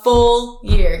 October. The full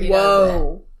year he does it.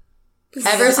 Whoa. Ever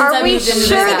since Are I we moved into sure this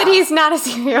that house. he's not a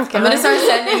serial killer? I'm gonna start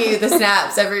sending you the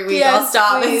snaps every week. Yes, I'll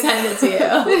stop please. and send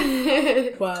it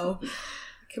to you. Wow.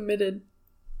 Committed.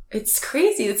 It's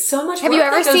crazy. It's so much Have work you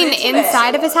ever that goes seen into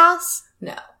inside it. of his house?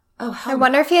 No. Oh, I hell no.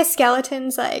 wonder if he has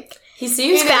skeletons, like... He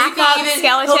seems Backup he'll be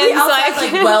skeletons, outside,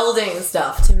 like- like welding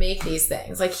stuff to make these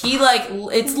things. Like he like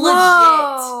it's legit.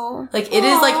 Whoa. Like it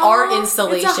is like art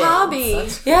installation. It's a hobby.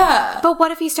 Yeah. But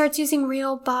what if he starts using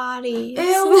real bodies? Ew.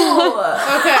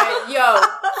 Okay, yo.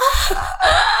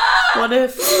 What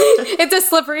if? It's a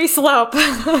slippery slope.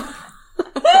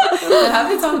 It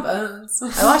happens on Bones.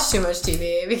 I watch too much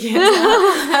TV. We can't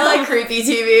tell. I like creepy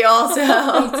TV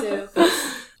also. Too.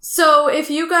 So, if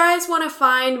you guys want to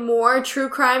find more true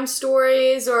crime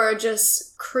stories or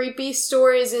just creepy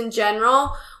stories in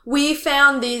general, we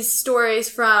found these stories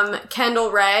from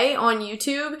Kendall Ray on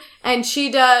YouTube, and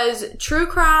she does true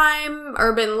crime,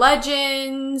 urban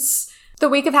legends, The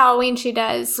week of Halloween, she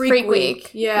does Freak Week.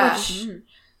 Yeah. which-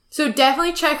 So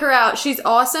definitely check her out. She's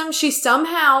awesome. She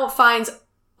somehow finds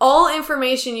all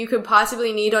information you could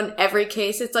possibly need on every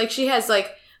case. It's like she has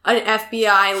like an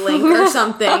FBI link or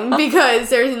something because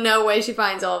there's no way she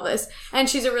finds all of this. And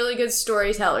she's a really good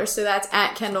storyteller. So that's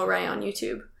at Kendall Rae on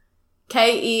YouTube.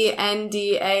 KENDALLRAE.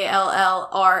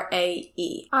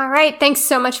 All right. Thanks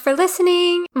so much for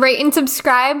listening. Rate and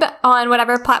subscribe on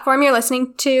whatever platform you're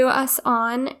listening to us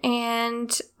on,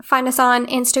 and find us on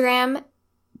Instagram.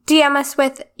 DM us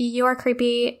with your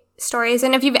creepy stories.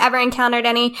 And if you've ever encountered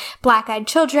any black-eyed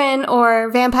children or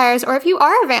vampires, or if you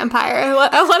are a vampire,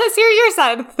 let us hear your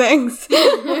side of things.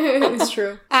 It's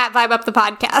true. At Vibe Up the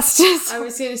Podcast. I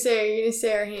was going to say, are you going to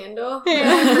say our handle?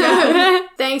 Yeah.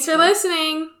 Thanks for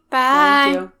listening.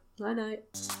 Bye. Thank you. Night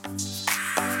night.